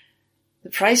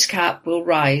 The price cap will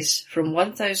rise from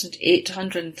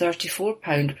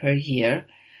 £1,834 per year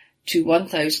to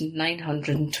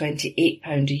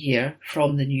 £1,928 a year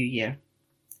from the new year.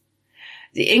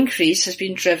 The increase has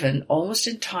been driven almost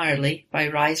entirely by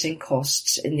rising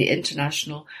costs in the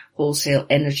international wholesale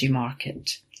energy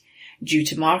market, due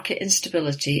to market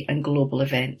instability and global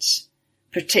events,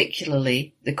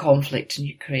 particularly the conflict in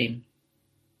Ukraine.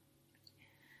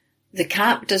 The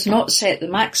cap does not set the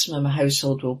maximum a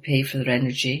household will pay for their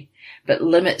energy, but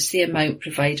limits the amount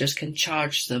providers can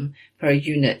charge them per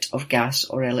unit of gas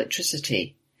or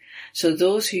electricity, so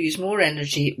those who use more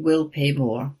energy will pay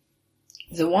more.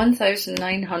 The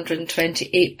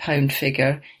 £1,928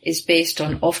 figure is based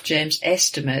on Ofgem's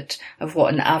estimate of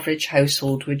what an average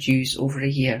household would use over a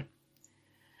year.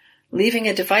 Leaving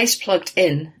a device plugged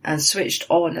in and switched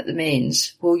on at the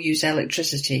mains will use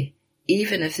electricity,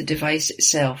 even if the device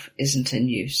itself isn't in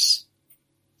use.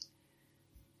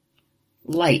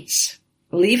 Lights.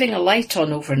 Leaving a light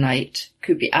on overnight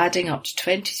could be adding up to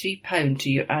 £23 to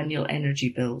your annual energy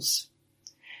bills.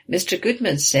 Mr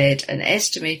Goodman said an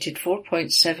estimated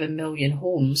 4.7 million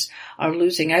homes are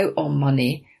losing out on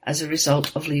money as a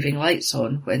result of leaving lights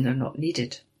on when they're not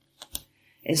needed.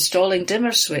 Installing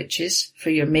dimmer switches for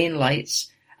your main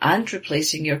lights and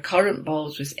replacing your current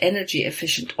bulbs with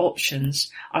energy-efficient options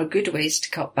are good ways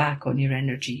to cut back on your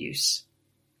energy use.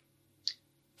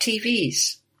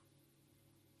 TVs.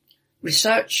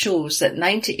 Research shows that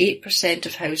 98%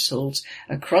 of households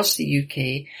across the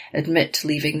UK admit to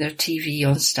leaving their TV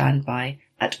on standby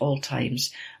at all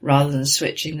times rather than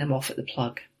switching them off at the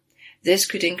plug. This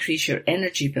could increase your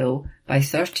energy bill by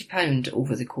 £30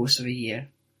 over the course of a year.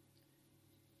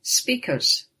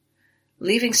 Speakers.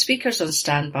 Leaving speakers on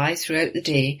standby throughout the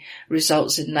day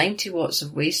results in 90 watts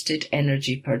of wasted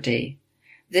energy per day.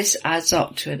 This adds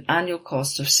up to an annual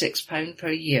cost of £6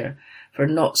 per year for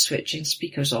not switching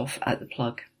speakers off at the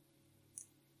plug.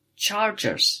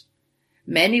 Chargers.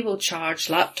 Many will charge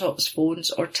laptops,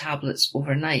 phones or tablets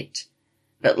overnight,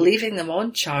 but leaving them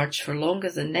on charge for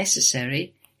longer than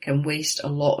necessary can waste a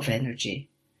lot of energy.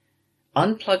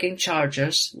 Unplugging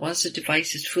chargers once the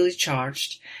device is fully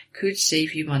charged could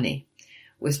save you money,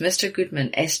 with Mr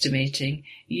Goodman estimating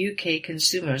UK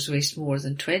consumers waste more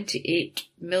than £28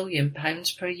 million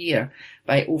per year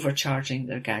by overcharging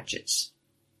their gadgets.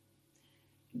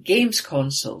 Games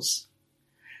consoles.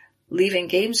 Leaving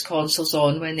games consoles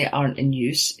on when they aren't in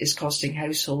use is costing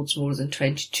households more than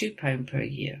 £22 per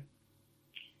year.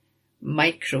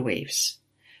 Microwaves.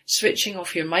 Switching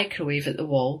off your microwave at the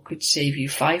wall could save you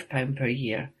 £5 per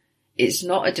year. It's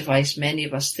not a device many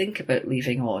of us think about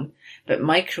leaving on, but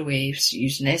microwaves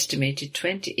use an estimated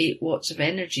 28 watts of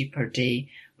energy per day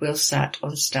while sat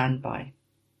on standby.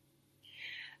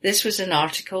 This was an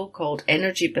article called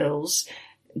Energy Bills.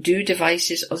 Do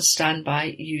devices on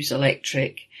standby use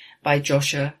electric? By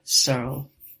Joshua Searle.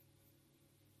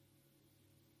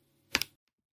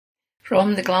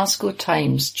 From the Glasgow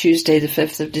Times, Tuesday the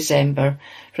 5th of December,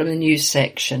 from the news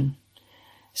section.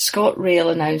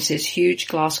 ScotRail announces huge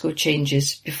Glasgow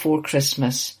changes before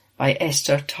Christmas by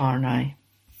Esther Tarnay.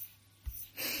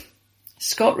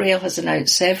 ScotRail has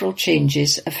announced several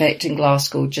changes affecting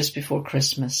Glasgow just before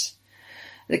Christmas.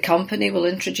 The company will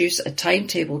introduce a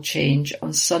timetable change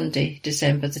on Sunday,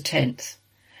 December the 10th.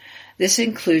 This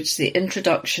includes the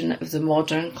introduction of the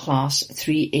modern Class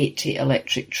 380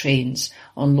 electric trains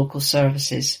on local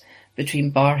services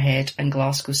between Barrhead and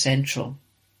Glasgow Central.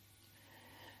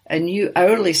 A new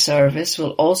hourly service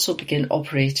will also begin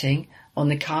operating on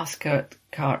the Cathcart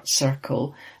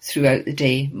Circle throughout the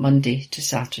day, Monday to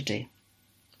Saturday.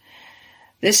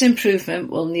 This improvement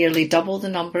will nearly double the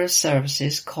number of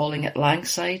services calling at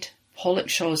Langside,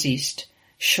 Pollokshaws East,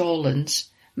 Shawlands,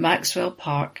 Maxwell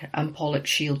Park and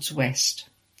Pollokshields West.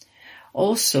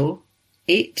 Also,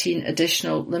 18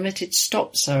 additional limited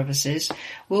stop services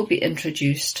will be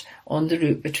introduced on the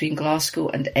route between Glasgow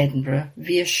and Edinburgh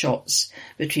via Shotts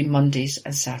between Mondays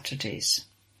and Saturdays.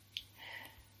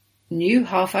 New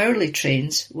half-hourly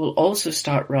trains will also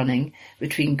start running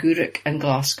between Gourock and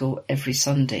Glasgow every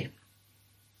Sunday.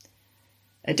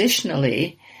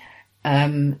 Additionally,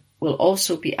 will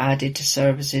also be added to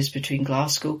services between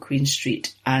Glasgow, Queen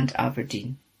Street and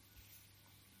Aberdeen.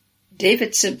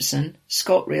 David Simpson,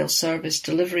 ScotRail Service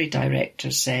Delivery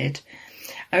Director, said,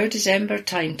 "Our December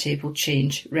timetable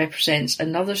change represents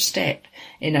another step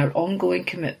in our ongoing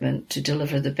commitment to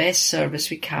deliver the best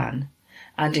service we can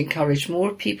and encourage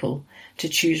more people to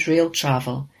choose rail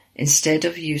travel instead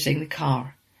of using the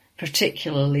car,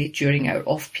 particularly during our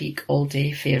off-peak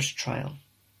all-day fares trial."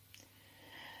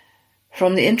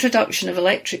 From the introduction of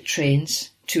electric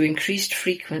trains to increased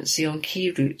frequency on key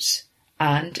routes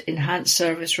and enhanced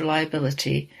service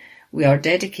reliability, we are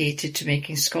dedicated to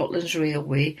making Scotland's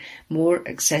railway more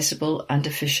accessible and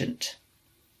efficient.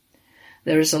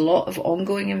 There is a lot of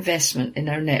ongoing investment in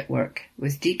our network,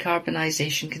 with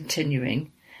decarbonisation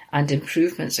continuing and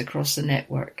improvements across the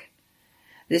network.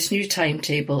 This new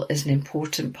timetable is an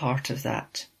important part of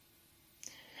that.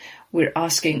 We're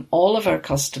asking all of our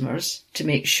customers to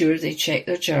make sure they check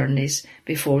their journeys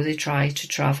before they try to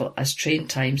travel, as train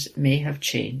times may have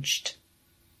changed.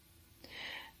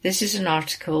 This is an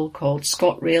article called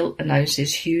ScotRail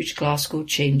Announces Huge Glasgow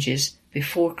Changes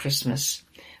Before Christmas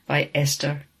by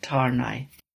Esther Tarnay.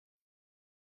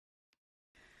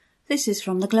 This is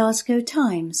from the Glasgow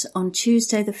Times on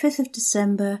Tuesday the 5th of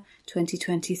December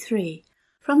 2023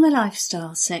 from the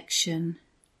Lifestyle section.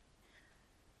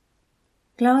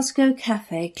 Glasgow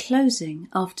Cafe closing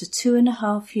after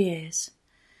 2.5 years.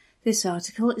 This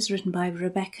article is written by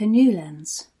Rebecca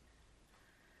Newlands.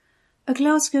 A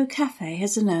Glasgow cafe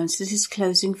has announced it is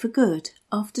closing for good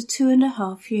after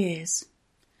 2.5 years.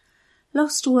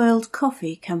 Lost World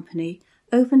Coffee Company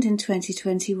opened in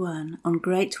 2021 on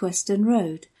Great Western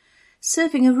Road,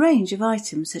 serving a range of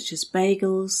items such as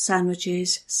bagels,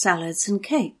 sandwiches, salads and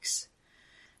cakes.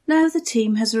 Now the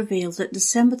team has revealed that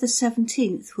December the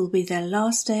 17th will be their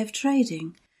last day of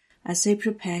trading as they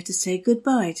prepare to say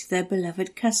goodbye to their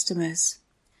beloved customers.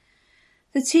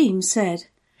 The team said,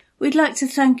 "We'd like to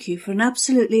thank you for an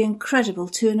absolutely incredible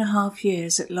 2.5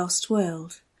 years at Lost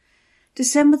World.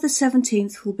 December the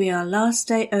 17th will be our last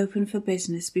day open for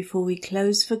business before we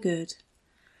close for good.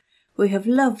 We have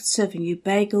loved serving you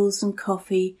bagels and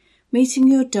coffee, meeting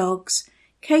your dogs,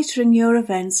 catering your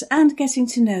events and getting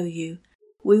to know you.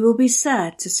 We will be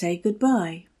sad to say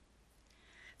goodbye.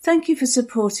 Thank you for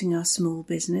supporting our small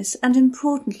business and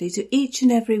importantly to each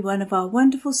and every one of our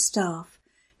wonderful staff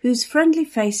whose friendly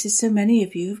faces so many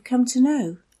of you have come to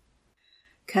know."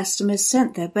 Customers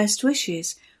sent their best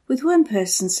wishes, with one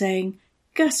person saying,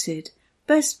 "Gutted,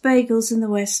 best bagels in the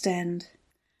West End."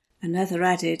 Another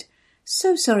added,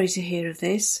 "So sorry to hear of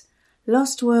this.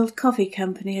 Lost World Coffee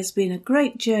Company has been a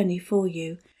great journey for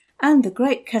you and the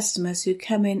great customers who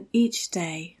come in each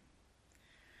day."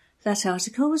 That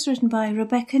article was written by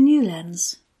Rebecca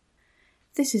Newlands.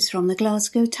 This is from the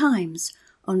Glasgow Times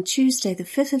on Tuesday the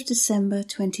 5th of December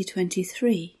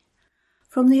 2023,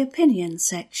 from the opinion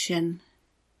section.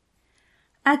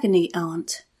 Agony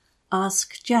Aunt,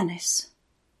 ask Janice.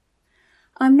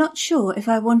 I'm not sure if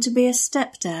I want to be a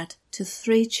stepdad to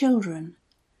 3 children.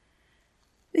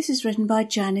 This is written by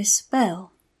Janice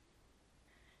Bell.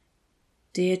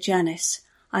 Dear Janice,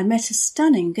 I met a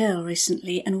stunning girl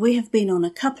recently and we have been on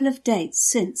a couple of dates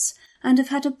since and have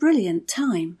had a brilliant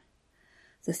time.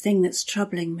 The thing that's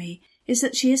troubling me is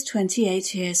that she is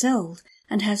 28 years old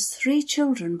and has 3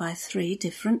 children by 3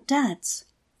 different dads.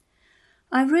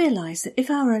 I realise that if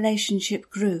our relationship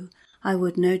grew, I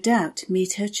would no doubt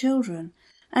meet her children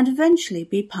and eventually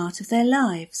be part of their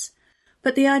lives,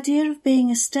 but the idea of being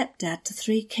a stepdad to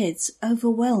 3 kids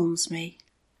overwhelms me.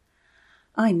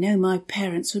 I know my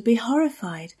parents would be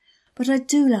horrified, but I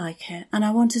do like her and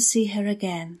I want to see her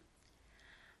again.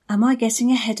 Am I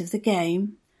getting ahead of the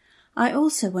game? I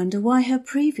also wonder why her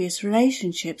previous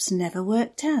relationships never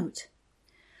worked out.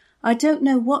 I don't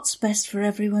know what's best for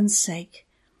everyone's sake.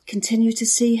 Continue to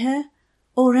see her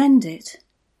or end it?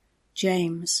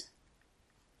 James.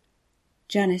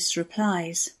 Janice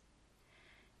replies,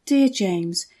 Dear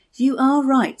James, you are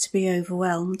right to be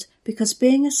overwhelmed because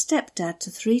being a stepdad to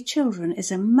 3 children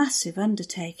is a massive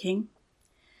undertaking.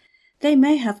 They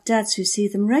may have dads who see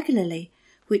them regularly,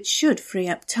 which should free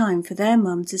up time for their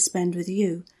mum to spend with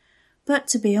you, but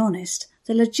to be honest,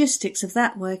 the logistics of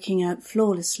that working out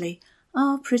flawlessly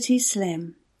are pretty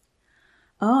slim.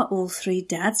 Are all 3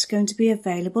 dads going to be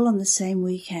available on the same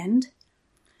weekend?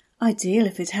 Ideal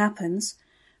if it happens,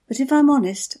 but if I'm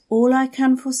honest, all I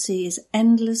can foresee is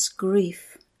endless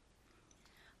grief.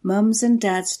 Mums and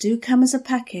dads do come as a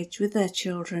package with their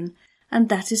children, and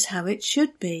that is how it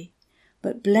should be,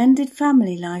 but blended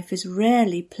family life is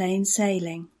rarely plain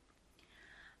sailing.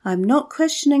 I'm not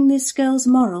questioning this girl's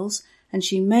morals, and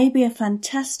she may be a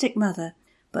fantastic mother,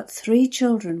 but 3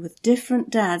 children with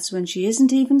different dads when she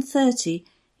isn't even 30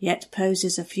 yet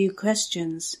poses a few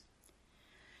questions.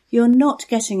 You're not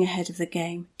getting ahead of the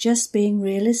game, just being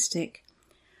realistic.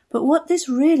 But what this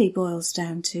really boils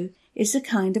down to is the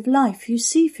kind of life you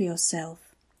see for yourself.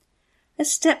 A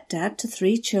stepdad to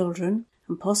 3 children,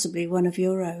 and possibly one of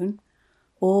your own,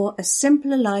 or a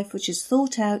simpler life which is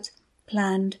thought out,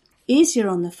 planned, easier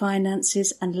on the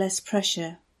finances and less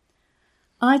pressure.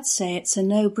 I'd say it's a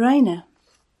no-brainer.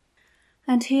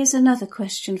 And here's another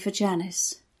question for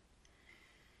Janice.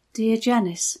 Dear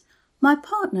Janice, my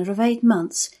partner of 8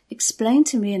 months explained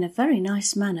to me in a very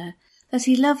nice manner that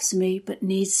he loves me but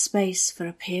needs space for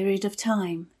a period of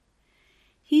time.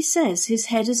 He says his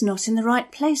head is not in the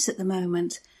right place at the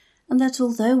moment, and that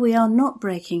although we are not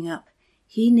breaking up,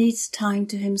 he needs time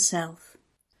to himself.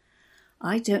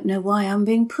 I don't know why I'm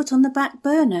being put on the back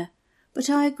burner, but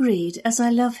I agreed as I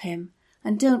love him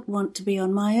and don't want to be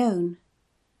on my own.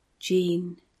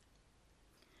 Jean.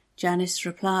 Janice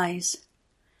replies,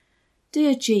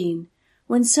 Dear Jean,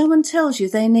 when someone tells you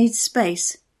they need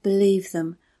space, believe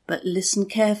them, but listen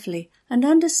carefully and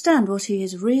understand what he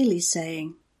is really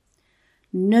saying.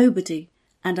 Nobody,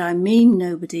 and I mean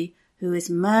nobody, who is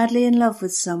madly in love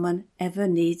with someone ever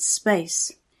needs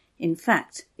space. In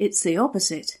fact, it's the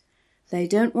opposite. They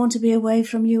don't want to be away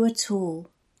from you at all.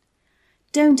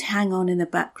 Don't hang on in the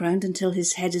background until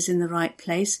his head is in the right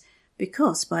place,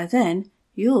 because by then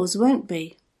yours won't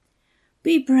be.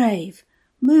 Be brave.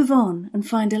 Move on and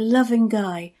find a loving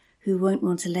guy who won't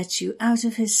want to let you out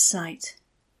of his sight.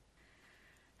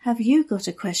 Have you got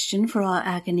a question for our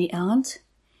agony aunt?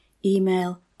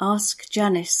 Email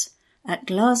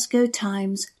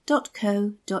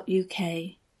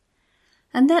askjanice@glasgowtimes.co.uk.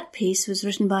 And that piece was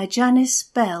written by Janice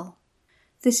Bell.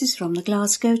 This is from the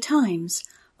Glasgow Times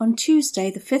on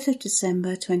Tuesday the 5th of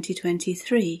December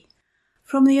 2023,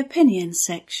 from the opinion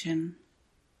section.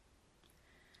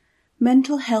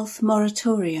 Mental health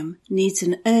moratorium needs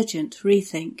an urgent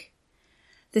rethink.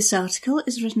 This article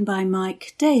is written by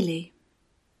Mike Daly.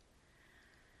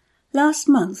 Last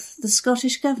month, the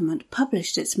Scottish Government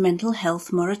published its Mental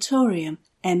Health Moratorium,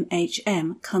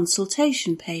 MHM,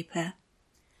 consultation paper.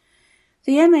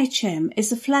 The MHM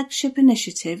is a flagship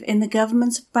initiative in the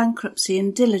Government's Bankruptcy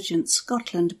and Diligence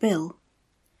Scotland Bill.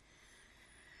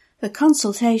 The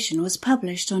consultation was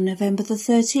published on November the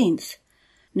 13th,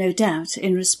 no doubt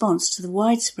in response to the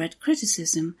widespread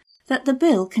criticism that the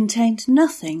bill contained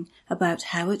nothing about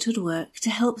how it would work to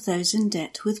help those in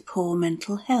debt with poor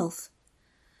mental health.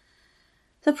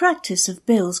 The practice of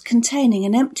bills containing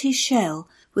an empty shell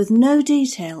with no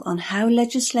detail on how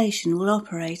legislation will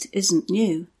operate isn't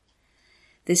new.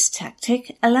 This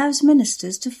tactic allows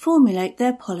ministers to formulate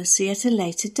their policy at a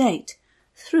later date,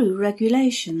 through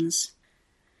regulations.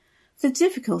 The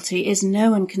difficulty is no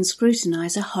one can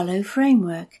scrutinise a hollow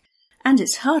framework, and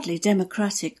it's hardly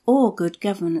democratic or good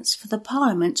governance for the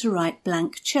Parliament to write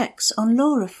blank cheques on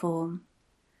law reform.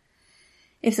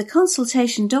 If the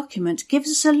consultation document gives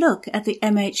us a look at the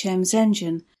MHM's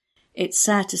engine, it's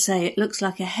sad to say it looks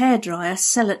like a hairdryer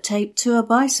sellotaped to a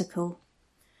bicycle.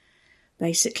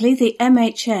 Basically, the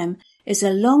MHM is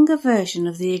a longer version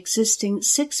of the existing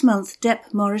 6-month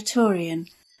debt moratorium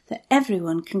that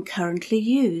everyone can currently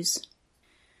use.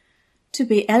 To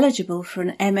be eligible for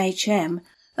an MHM,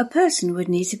 a person would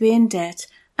need to be in debt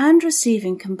and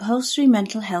receiving compulsory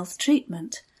mental health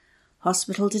treatment,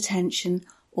 hospital detention,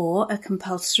 or a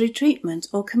compulsory treatment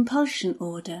or compulsion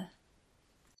order.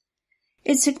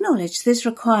 It's acknowledged this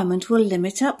requirement will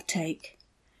limit uptake.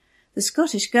 The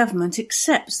Scottish Government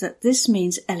accepts that this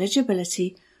means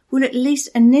eligibility will at least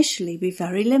initially be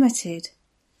very limited.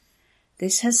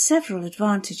 This has several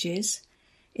advantages.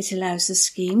 It allows the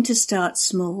scheme to start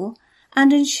small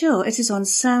and ensure it is on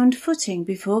sound footing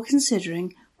before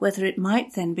considering whether it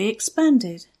might then be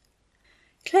expanded.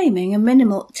 Claiming a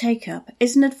minimal take-up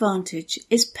is an advantage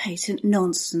is patent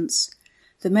nonsense.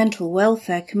 The Mental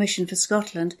Welfare Commission for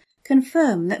Scotland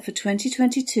confirmed that for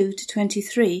 2022 to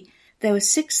 23 there were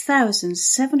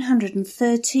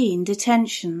 6,713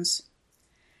 detentions.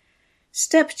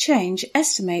 Step Change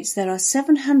estimates there are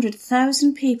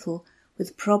 700,000 people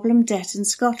with problem debt in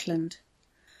Scotland.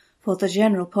 For the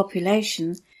general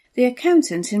population, the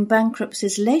accountant in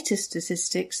bankruptcy's latest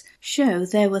statistics show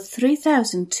there were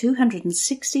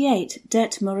 3,268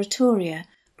 debt moratoria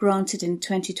granted in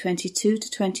 2022 to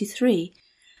 23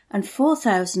 and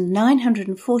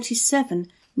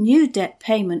 4,947 new debt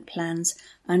payment plans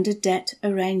under Debt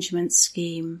Arrangement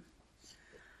Scheme.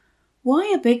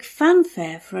 Why a big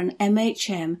fanfare for an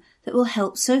MHM that will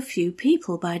help so few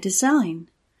people by design?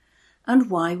 And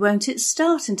why won't it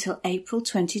start until April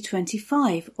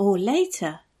 2025 or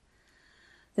later?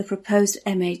 The proposed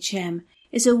MHM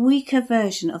is a weaker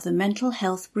version of the mental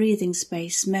health breathing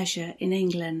space measure in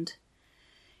England.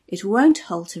 It won't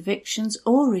halt evictions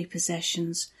or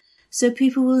repossessions, so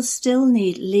people will still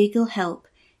need legal help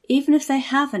even if they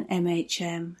have an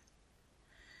MHM.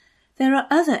 There are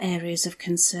other areas of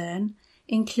concern,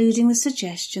 including the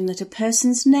suggestion that a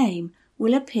person's name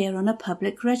will appear on a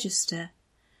public register,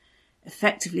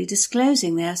 effectively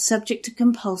disclosing they are subject to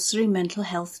compulsory mental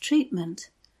health treatment.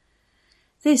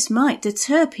 This might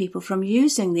deter people from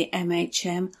using the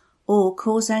MHM or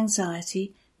cause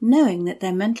anxiety knowing that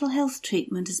their mental health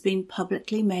treatment has been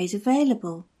publicly made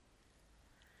available.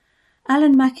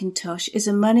 Alan McIntosh is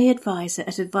a money advisor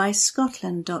at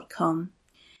advicescotland.com.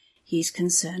 He's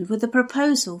concerned with the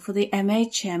proposal for the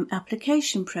MHM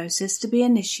application process to be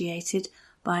initiated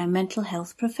by a mental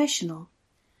health professional.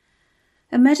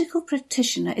 A medical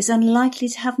practitioner is unlikely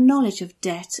to have knowledge of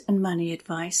debt and money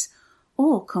advice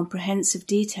or comprehensive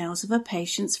details of a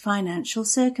patient's financial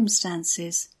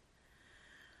circumstances.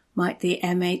 Might the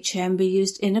MHM be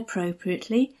used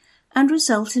inappropriately and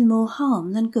result in more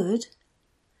harm than good?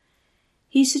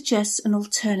 He suggests an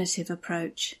alternative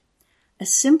approach. A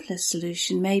simpler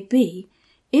solution may be,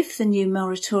 if the new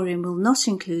moratorium will not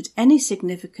include any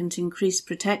significant increased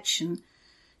protection,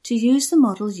 to use the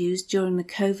model used during the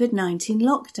COVID-19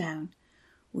 lockdown,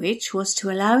 which was to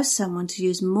allow someone to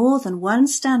use more than one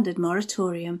standard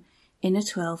moratorium in a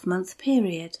 12-month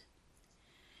period.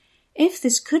 If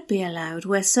this could be allowed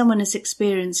where someone is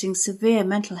experiencing severe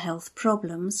mental health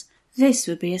problems, this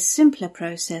would be a simpler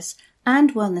process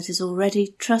and one that is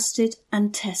already trusted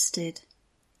and tested.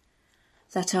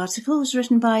 That article was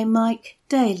written by Mike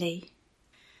Daly.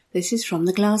 This is from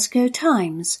the Glasgow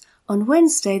Times on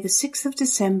Wednesday the 6th of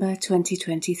December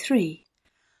 2023,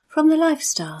 from the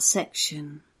Lifestyle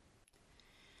section.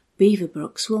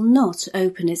 Beaverbrooks will not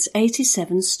open its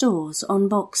 87 stores on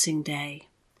Boxing Day.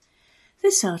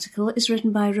 This article is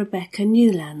written by Rebecca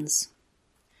Newlands.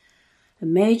 A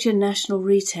major national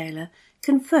retailer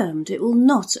confirmed it will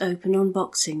not open on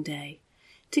Boxing Day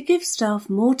to give staff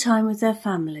more time with their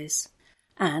families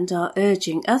and are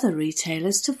urging other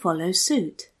retailers to follow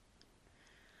suit.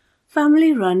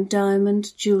 Family-run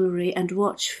diamond, jewellery and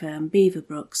watch firm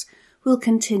Beaverbrooks will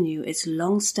continue its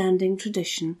long-standing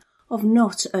tradition of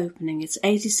not opening its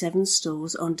 87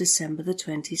 stores on December the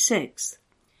 26th.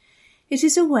 It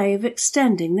is a way of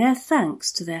extending their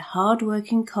thanks to their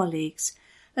hard-working colleagues,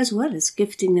 as well as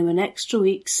gifting them an extra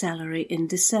week's salary in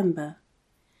December.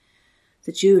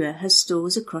 The jeweller has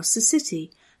stores across the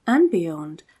city and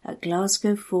beyond at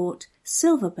Glasgow Fort,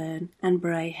 Silverburn and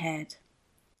Bray Head.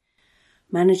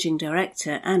 Managing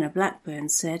Director Anna Blackburn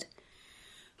said,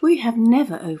 "We have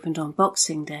never opened on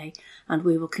Boxing Day and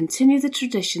we will continue the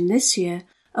tradition this year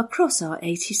across our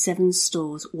 87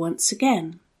 stores once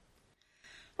again.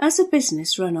 As a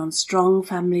business run on strong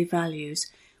family values,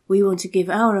 we want to give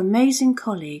our amazing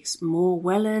colleagues more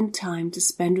well-earned time to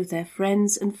spend with their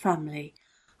friends and family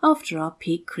after our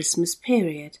peak Christmas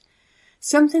period,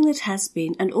 something that has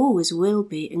been and always will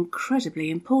be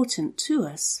incredibly important to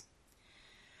us.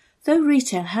 Though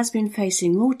retail has been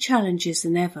facing more challenges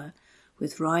than ever,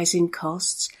 with rising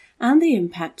costs and the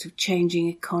impact of changing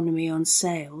economy on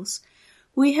sales,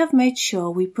 we have made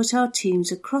sure we put our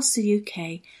teams across the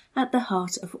UK at the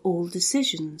heart of all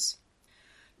decisions.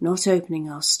 Not opening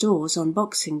our stores on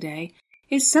Boxing Day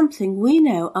is something we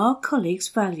know our colleagues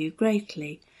value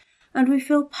greatly, and we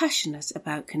feel passionate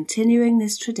about continuing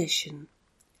this tradition.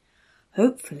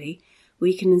 Hopefully,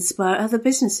 We can inspire other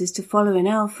businesses to follow in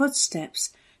our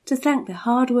footsteps to thank the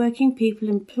hard-working people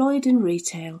employed in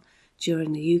retail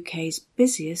during the UK's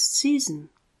busiest season.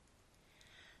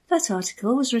 That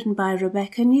article was written by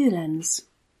Rebecca Newlands.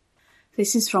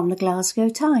 This is from the Glasgow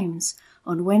Times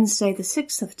on Wednesday the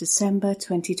 6th of December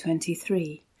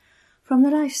 2023, from the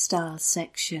Lifestyle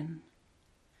section.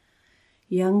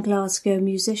 Young Glasgow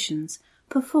musicians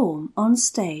perform on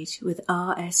stage with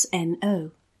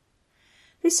RSNO.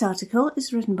 This article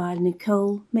is written by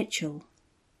Nicole Mitchell.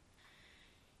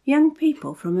 Young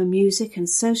people from a music and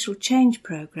social change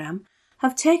programme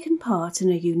have taken part in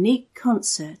a unique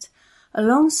concert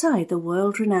alongside the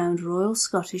world-renowned Royal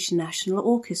Scottish National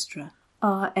Orchestra,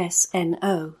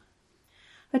 RSNO.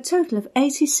 A total of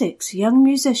 86 young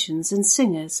musicians and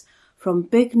singers from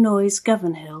Big Noise,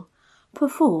 Govanhill,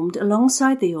 performed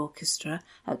alongside the orchestra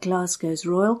at Glasgow's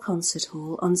Royal Concert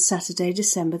Hall on Saturday,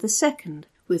 December the 2nd,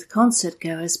 with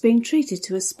concert-goers being treated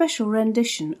to a special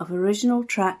rendition of original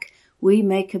track We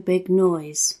Make a Big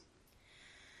Noise.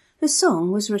 The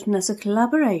song was written as a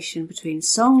collaboration between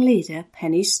song leader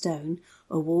Penny Stone,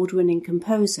 award-winning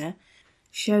composer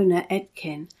Shona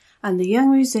Etkin, and the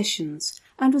young musicians,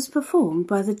 and was performed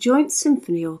by the Joint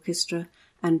Symphony Orchestra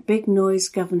and Big Noise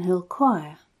Govanhill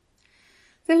Choir.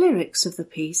 The lyrics of the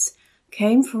piece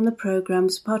came from the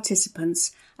programme's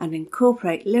participants and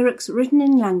incorporate lyrics written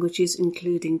in languages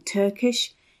including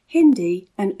Turkish, Hindi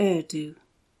and Urdu.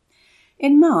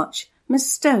 In March,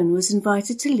 Miss Stone was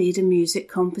invited to lead a music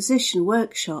composition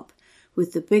workshop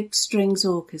with the Big Strings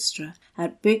Orchestra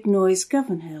at Big Noise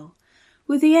Govanhill,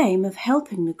 with the aim of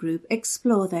helping the group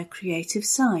explore their creative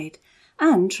side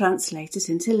and translate it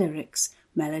into lyrics,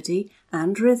 melody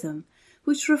and rhythm,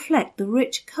 which reflect the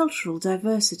rich cultural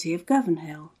diversity of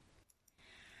Govanhill.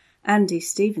 Andy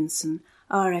Stevenson,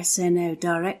 RSNO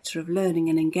Director of Learning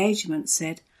and Engagement,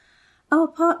 said, "Our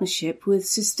partnership with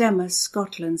Systema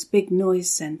Scotland's Big Noise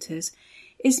Centres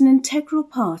is an integral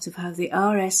part of how the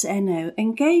RSNO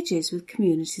engages with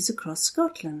communities across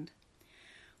Scotland.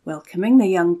 Welcoming the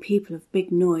young people of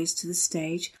Big Noise to the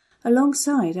stage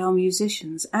alongside our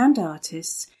musicians and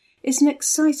artists is an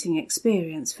exciting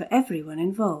experience for everyone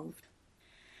involved.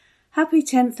 Happy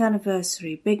 10th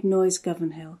anniversary Big Noise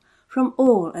Govanhill from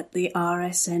all at the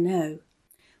RSNO.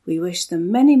 We wish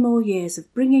them many more years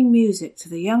of bringing music to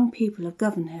the young people of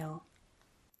Govanhill."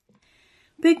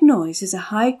 Big Noise is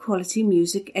a high-quality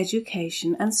music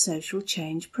education and social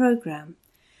change programme,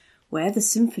 where the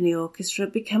symphony orchestra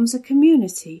becomes a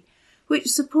community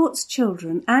which supports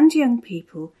children and young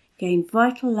people gain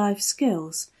vital life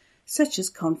skills such as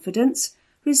confidence,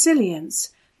 resilience,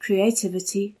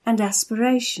 creativity and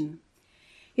aspiration.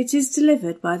 It is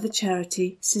delivered by the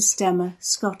charity Systema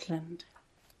Scotland.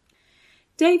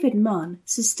 David Munn,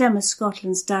 Systema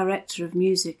Scotland's Director of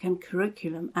Music and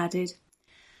Curriculum, added,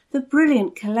 "The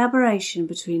brilliant collaboration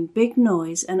between Big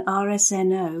Noise and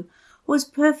RSNO was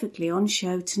perfectly on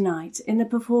show tonight in the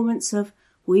performance of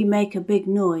We Make a Big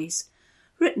Noise,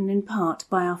 written in part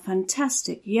by our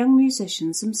fantastic young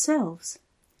musicians themselves.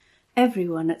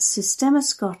 Everyone at Systema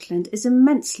Scotland is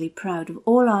immensely proud of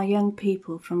all our young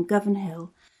people from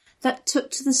Govanhill that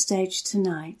took to the stage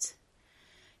tonight.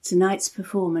 Tonight's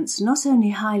performance not only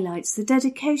highlights the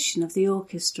dedication of the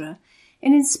orchestra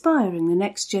in inspiring the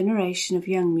next generation of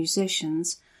young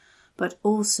musicians, but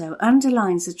also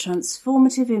underlines the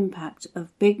transformative impact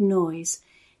of Big Noise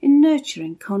in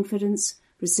nurturing confidence,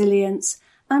 resilience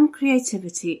and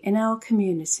creativity in our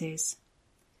communities."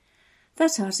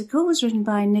 That article was written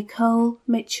by Nicole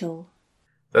Mitchell.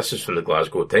 This is from the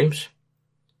Glasgow Times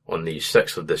on the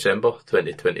 6th of December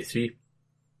 2023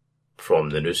 from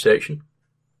the news section,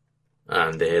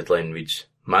 and the headline reads,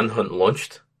 "Manhunt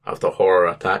launched after horror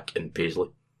attack in Paisley."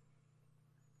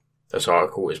 This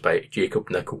article is by Jacob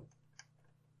Nichol.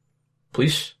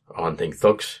 Police are hunting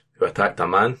thugs who attacked a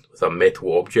man with a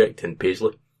metal object in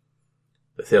Paisley.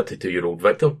 The 32-year-old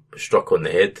victim was struck on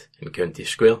the head in County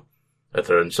Square at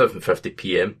around 7:50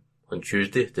 p.m. on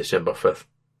Tuesday, December 5th.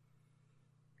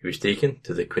 He was taken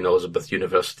to the Queen Elizabeth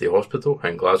University Hospital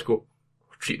in Glasgow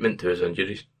for treatment to his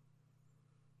injuries.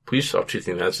 Police are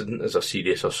treating the incident as a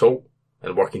serious assault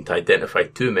and working to identify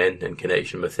 2 men in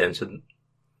connection with the incident.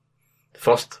 The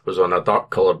first was on a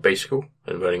dark-coloured bicycle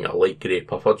and wearing a light grey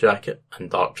puffer jacket and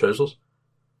dark trousers.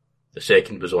 The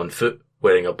second was on foot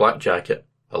wearing a black jacket,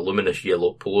 a luminous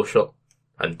yellow polo shirt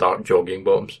and dark jogging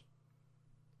bottoms.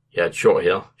 He had short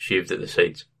hair, shaved at the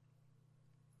sides.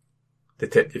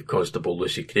 Detective Constable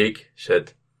Lucy Craig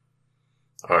said,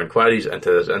 "Our inquiries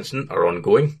into this incident are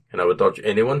ongoing, and I would urge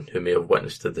anyone who may have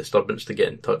witnessed the disturbance to get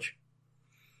in touch.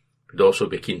 We'd also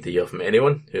be keen to hear from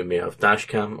anyone who may have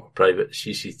dashcam or private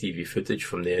CCTV footage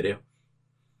from the area.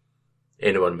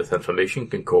 Anyone with information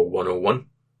can call 101,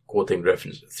 quoting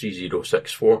reference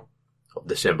 3064 of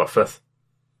December 5th,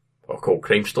 or call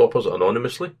Crime Stoppers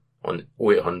anonymously on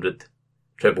 0800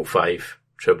 555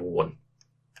 111.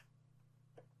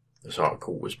 This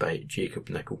article was by Jacob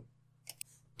Nichol.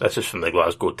 This is from the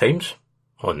Glasgow Times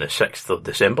on the 6th of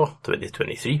December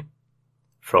 2023,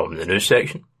 from the news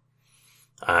section,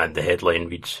 and the headline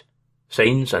reads,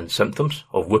 Signs and Symptoms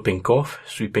of Whooping Cough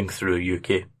Sweeping Through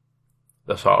UK.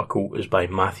 This article is by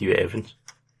Matthew Evans.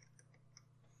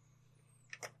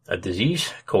 A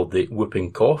disease called the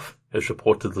whooping cough is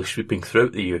reportedly sweeping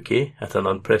throughout the UK at an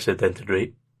unprecedented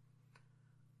rate.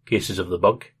 Cases of the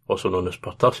bug, also known as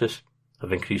pertussis,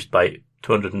 have increased by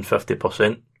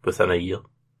 250% within a year.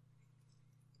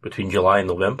 Between July and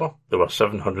November, there were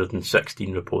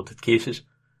 716 reported cases,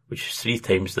 which is 3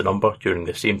 times the number during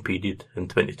the same period in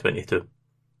 2022.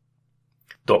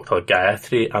 Dr.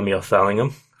 Gayatri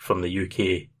Amirthalingam from the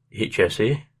UK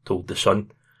HSA told The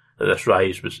Sun that this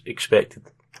rise was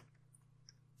expected.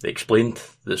 They explained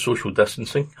that social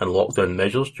distancing and lockdown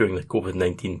measures during the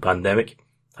COVID-19 pandemic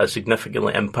has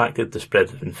significantly impacted the spread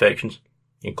of infections,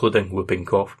 including whooping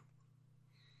cough.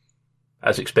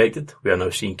 As expected, we are now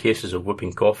seeing cases of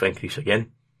whooping cough increase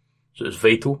again, so it's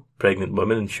vital pregnant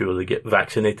women ensure they get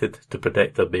vaccinated to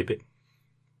protect their baby.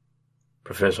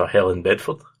 Professor Helen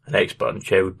Bedford, an expert in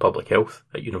child public health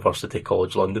at University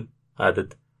College London,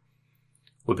 added,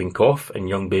 Whooping cough in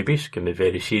young babies can be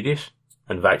very serious,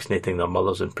 and vaccinating their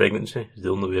mothers in pregnancy is the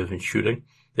only way of ensuring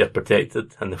they are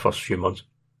protected in the first few months.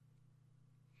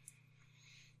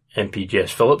 MP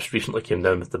Jess Phillips recently came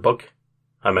down with the bug.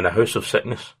 I'm in a house of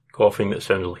sickness, coughing that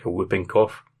sounds like a whooping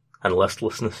cough, and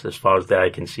listlessness as far as the eye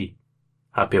can see.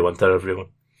 Happy winter, everyone.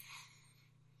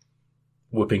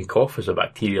 Whooping cough is a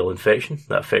bacterial infection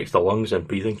that affects the lungs and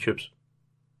breathing tubes.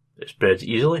 It spreads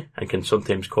easily and can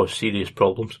sometimes cause serious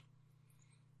problems.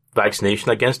 Vaccination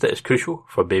against it is crucial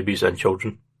for babies and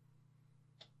children.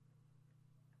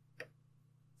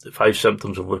 The 5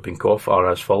 symptoms of whooping cough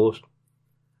are as follows: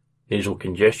 nasal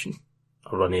congestion,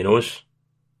 a runny nose,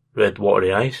 red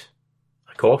watery eyes,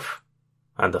 a cough,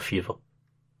 and a fever.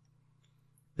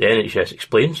 The NHS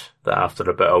explains that after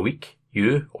about a week,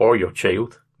 you or your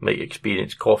child might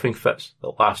experience coughing fits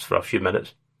that last for a few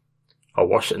minutes, or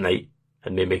worse at night,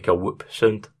 and may make a whoop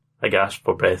sound, a gasp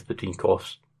for breath between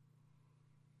coughs.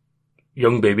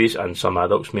 Young babies and some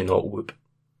adults may not whoop.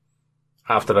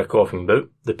 After a coughing bout,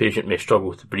 the patient may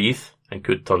struggle to breathe and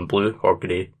could turn blue or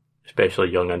grey, especially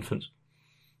young infants,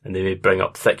 and they may bring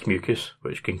up thick mucus,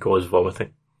 which can cause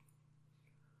vomiting.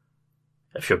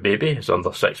 If your baby is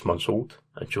under 6 months old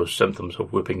and shows symptoms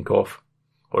of whooping cough,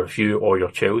 or if you or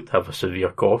your child have a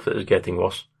severe cough that is getting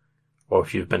worse, or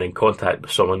if you've been in contact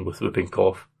with someone with whooping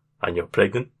cough and you're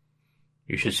pregnant,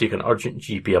 you should seek an urgent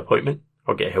GP appointment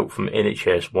or get help from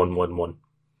NHS 111.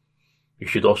 You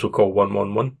should also call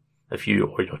 111 if you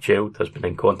or your child has been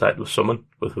in contact with someone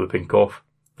with whooping cough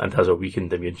and has a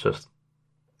weakened immune system.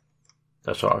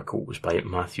 This article was by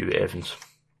Matthew Evans.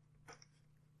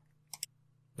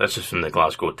 This is from the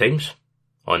Glasgow Times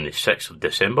on the 6th of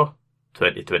December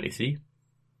 2023,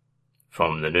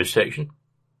 from the news section,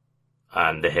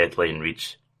 and the headline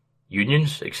reads,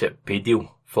 Unions accept pay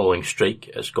deal following strike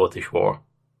at Scottish Water.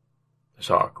 This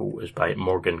article is by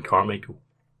Morgan Carmichael.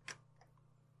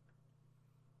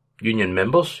 Union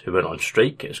members who went on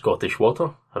strike at Scottish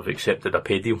Water have accepted a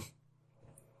pay deal.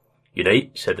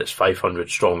 Unite said its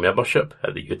 500-strong membership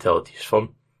at the utilities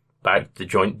firm backed the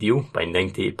joint deal by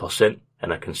 98%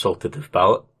 in a consultative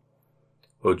ballot,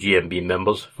 while GMB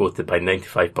members voted by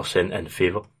 95% in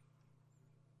favour.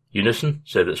 Unison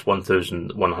said its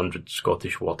 1,100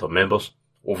 Scottish Water members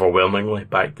overwhelmingly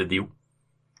backed the deal.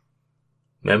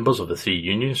 Members of the 3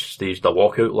 unions staged a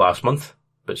walkout last month,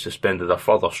 but suspended a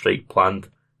further strike planned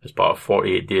as part of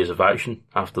 48 days of action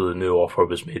after the new offer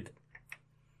was made.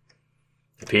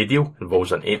 The pay deal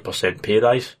involves an 8% pay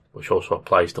rise, which also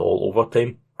applies to all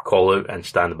overtime, call-out and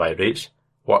standby rates,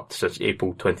 worked since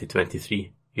April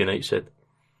 2023, Unite said.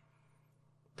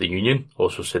 The union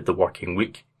also said the working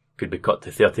week could be cut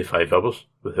to 35 hours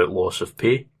without loss of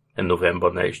pay in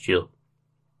November next year.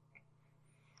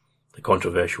 The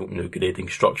controversial new grading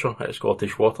structure at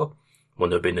Scottish Water will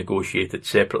now be negotiated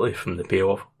separately from the pay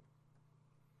offer.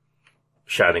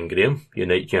 Sharon Graham,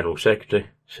 Unite General Secretary,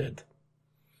 said,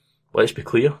 Let's be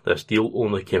clear, this deal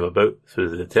only came about through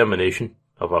the determination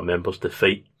of our members to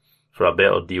fight for a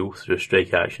better deal through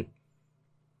strike action.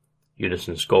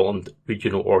 Unison Scotland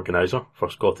regional organiser for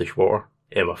Scottish Water,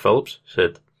 Emma Phillips,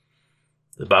 said,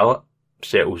 The ballot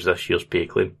settles this year's pay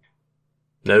claim.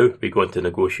 Now we go into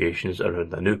negotiations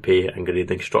around a new pay and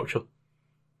grading structure.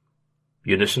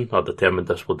 Unison are determined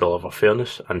this will deliver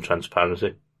fairness and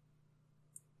transparency.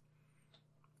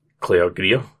 Claire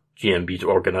Greer, GMB's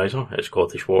organiser at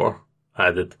Scottish Water,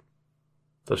 added,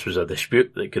 "This was a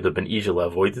dispute that could have been easily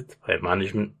avoided by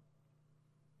management,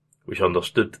 which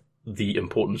understood the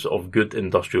importance of good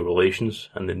industrial relations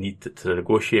and the need to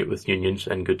negotiate with unions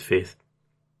in good faith."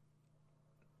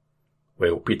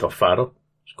 While Peter Farrer,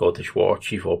 Scottish Water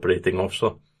Chief Operating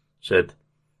Officer, said,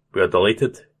 "We are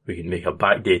delighted we can make a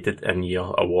backdated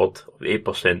in-year award of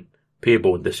 8%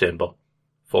 payable in December,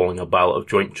 following a ballot of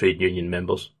joint trade union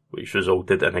members, which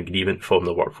resulted in agreement from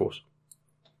the workforce.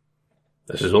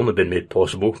 This has only been made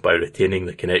possible by retaining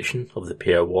the connection of the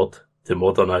pay award to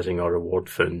modernising our award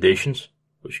foundations,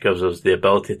 which gives us the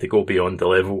ability to go beyond the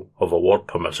level of award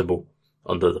permissible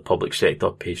under the public sector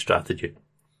pay strategy.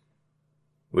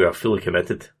 We are fully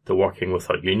committed to working with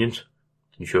our unions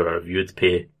to ensure a reviewed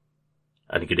pay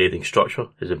and grading structure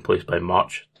is in place by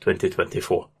March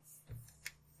 2024.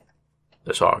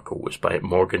 This article was by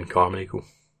Morgan Carmichael.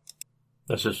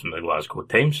 This is from the Glasgow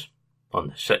Times on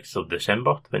the 6th of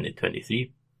December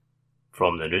 2023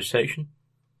 from the news section,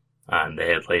 and the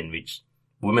headline reads,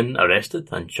 "Woman arrested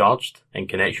and charged in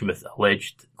connection with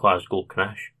alleged Glasgow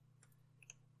crash."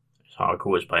 This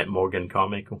article is by Morgan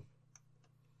Carmichael.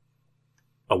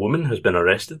 A woman has been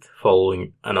arrested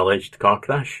following an alleged car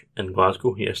crash in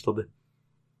Glasgow yesterday.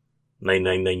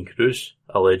 999 crews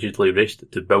allegedly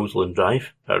raced to Billsland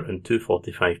Drive at around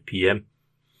 2:45 p.m.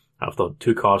 after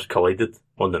two cars collided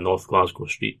on the North Glasgow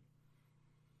street.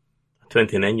 A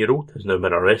 29-year-old has now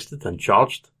been arrested and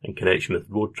charged in connection with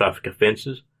road traffic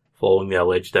offences following the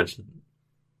alleged incident.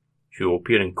 She will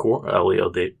appear in court at a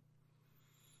later date.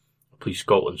 A Police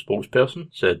Scotland spokesperson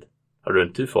said,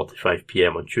 around 2:45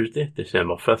 p.m. on Tuesday,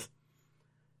 December 5th,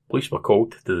 police were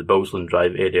called to the Billsland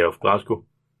Drive area of Glasgow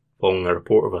following a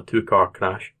report of a two-car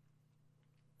crash.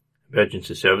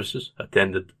 Emergency services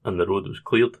attended and the road was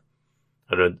cleared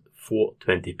around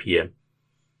 4:20 p.m.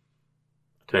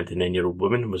 A 29-year-old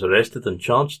woman was arrested and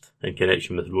charged in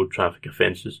connection with road traffic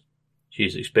offences. She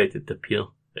is expected to appear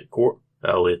at court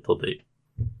at a later date.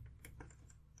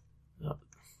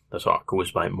 This article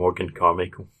was by Morgan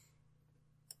Carmichael.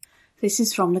 This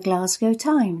is from the Glasgow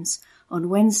Times on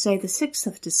Wednesday the 6th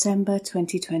of December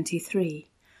 2023,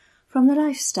 from the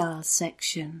Lifestyle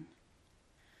section.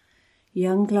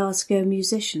 Young Glasgow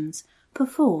musicians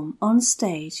perform on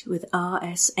stage with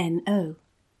RSNO.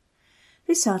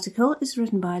 This article is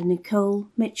written by Nicole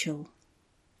Mitchell.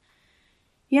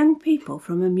 Young people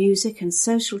from a music and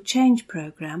social change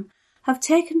programme have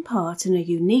taken part in a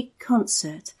unique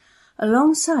concert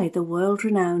alongside the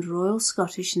world-renowned Royal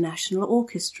Scottish National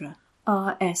Orchestra,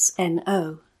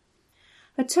 RSNO.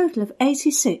 A total of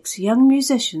 86 young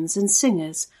musicians and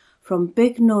singers from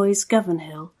Big Noise,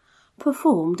 Govanhill,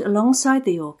 performed alongside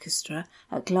the orchestra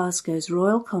at Glasgow's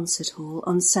Royal Concert Hall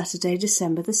on Saturday,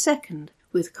 December the 2nd,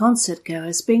 with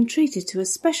concert-goers being treated to a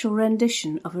special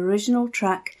rendition of original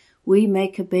track We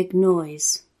Make a Big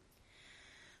Noise.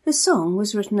 The song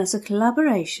was written as a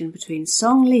collaboration between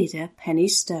song leader Penny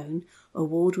Stone,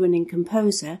 award-winning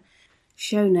composer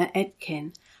Shona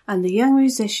Etkin, and the young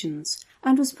musicians,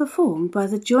 and was performed by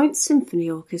the Joint Symphony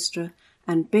Orchestra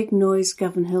and Big Noise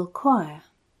Govanhill Choir.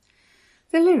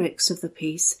 The lyrics of the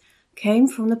piece came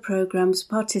from the programme's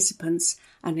participants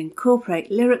and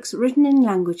incorporate lyrics written in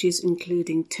languages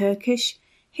including Turkish,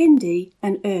 Hindi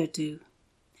and Urdu.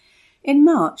 In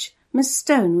March, Miss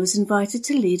Stone was invited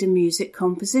to lead a music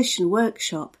composition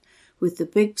workshop with the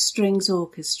Big Strings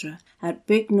Orchestra at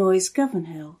Big Noise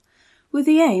Govanhill, with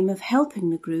the aim of helping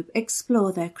the group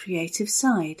explore their creative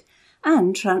side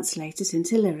and translate it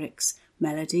into lyrics,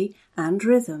 melody and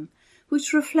rhythm,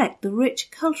 which reflect the rich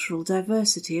cultural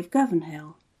diversity of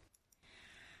Govanhill.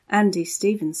 Andy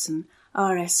Stevenson,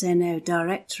 RSNO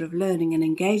Director of Learning and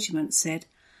Engagement, said,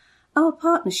 "Our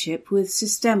partnership with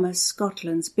Systema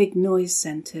Scotland's Big Noise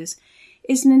Centres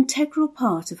is an integral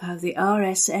part of how the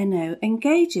RSNO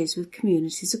engages with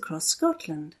communities across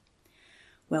Scotland.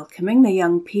 Welcoming the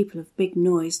young people of Big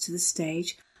Noise to the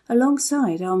stage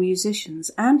alongside our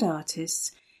musicians and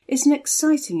artists is an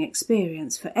exciting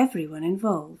experience for everyone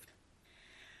involved.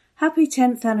 Happy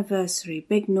 10th anniversary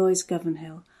Big Noise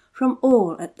Govanhill from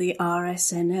all at the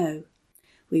RSNO.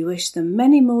 We wish them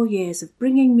many more years of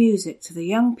bringing music to the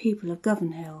young people of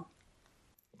Govanhill."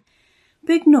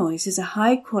 Big Noise is a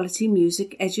high-quality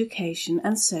music education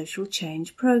and social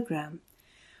change programme,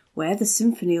 where the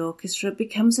symphony orchestra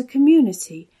becomes a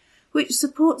community which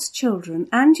supports children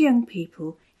and young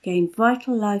people gain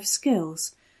vital life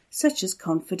skills such as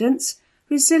confidence,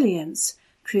 resilience,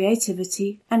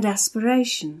 creativity and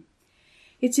aspiration.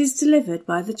 It is delivered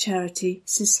by the charity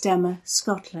Systema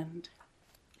Scotland.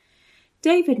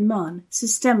 David Munn,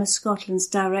 Systema Scotland's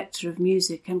Director of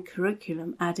Music and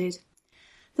Curriculum, added,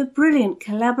 "The brilliant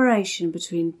collaboration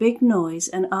between Big Noise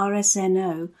and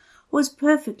RSNO was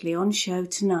perfectly on show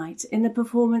tonight in the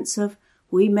performance of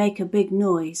We Make a Big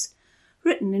Noise,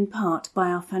 written in part by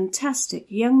our fantastic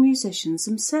young musicians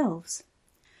themselves.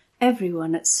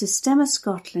 Everyone at Systema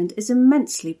Scotland is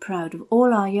immensely proud of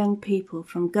all our young people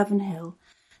from Govan Hill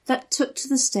that took to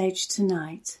the stage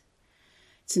tonight.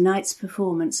 Tonight's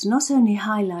performance not only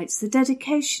highlights the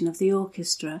dedication of the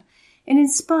orchestra in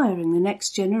inspiring the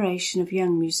next generation of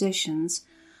young musicians,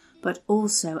 but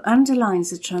also underlines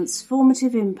the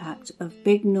transformative impact of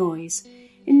Big Noise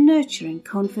in nurturing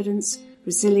confidence,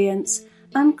 resilience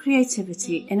and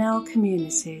creativity in our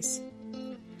communities."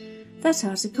 That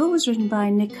article was written by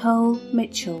Nicole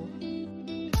Mitchell.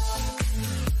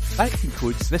 That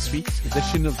concludes this week's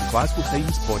edition of the Glasgow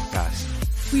Times Podcast.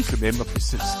 Please remember to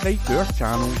subscribe to our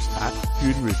channels at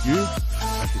View and Review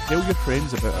and to tell your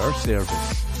friends about our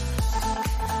service.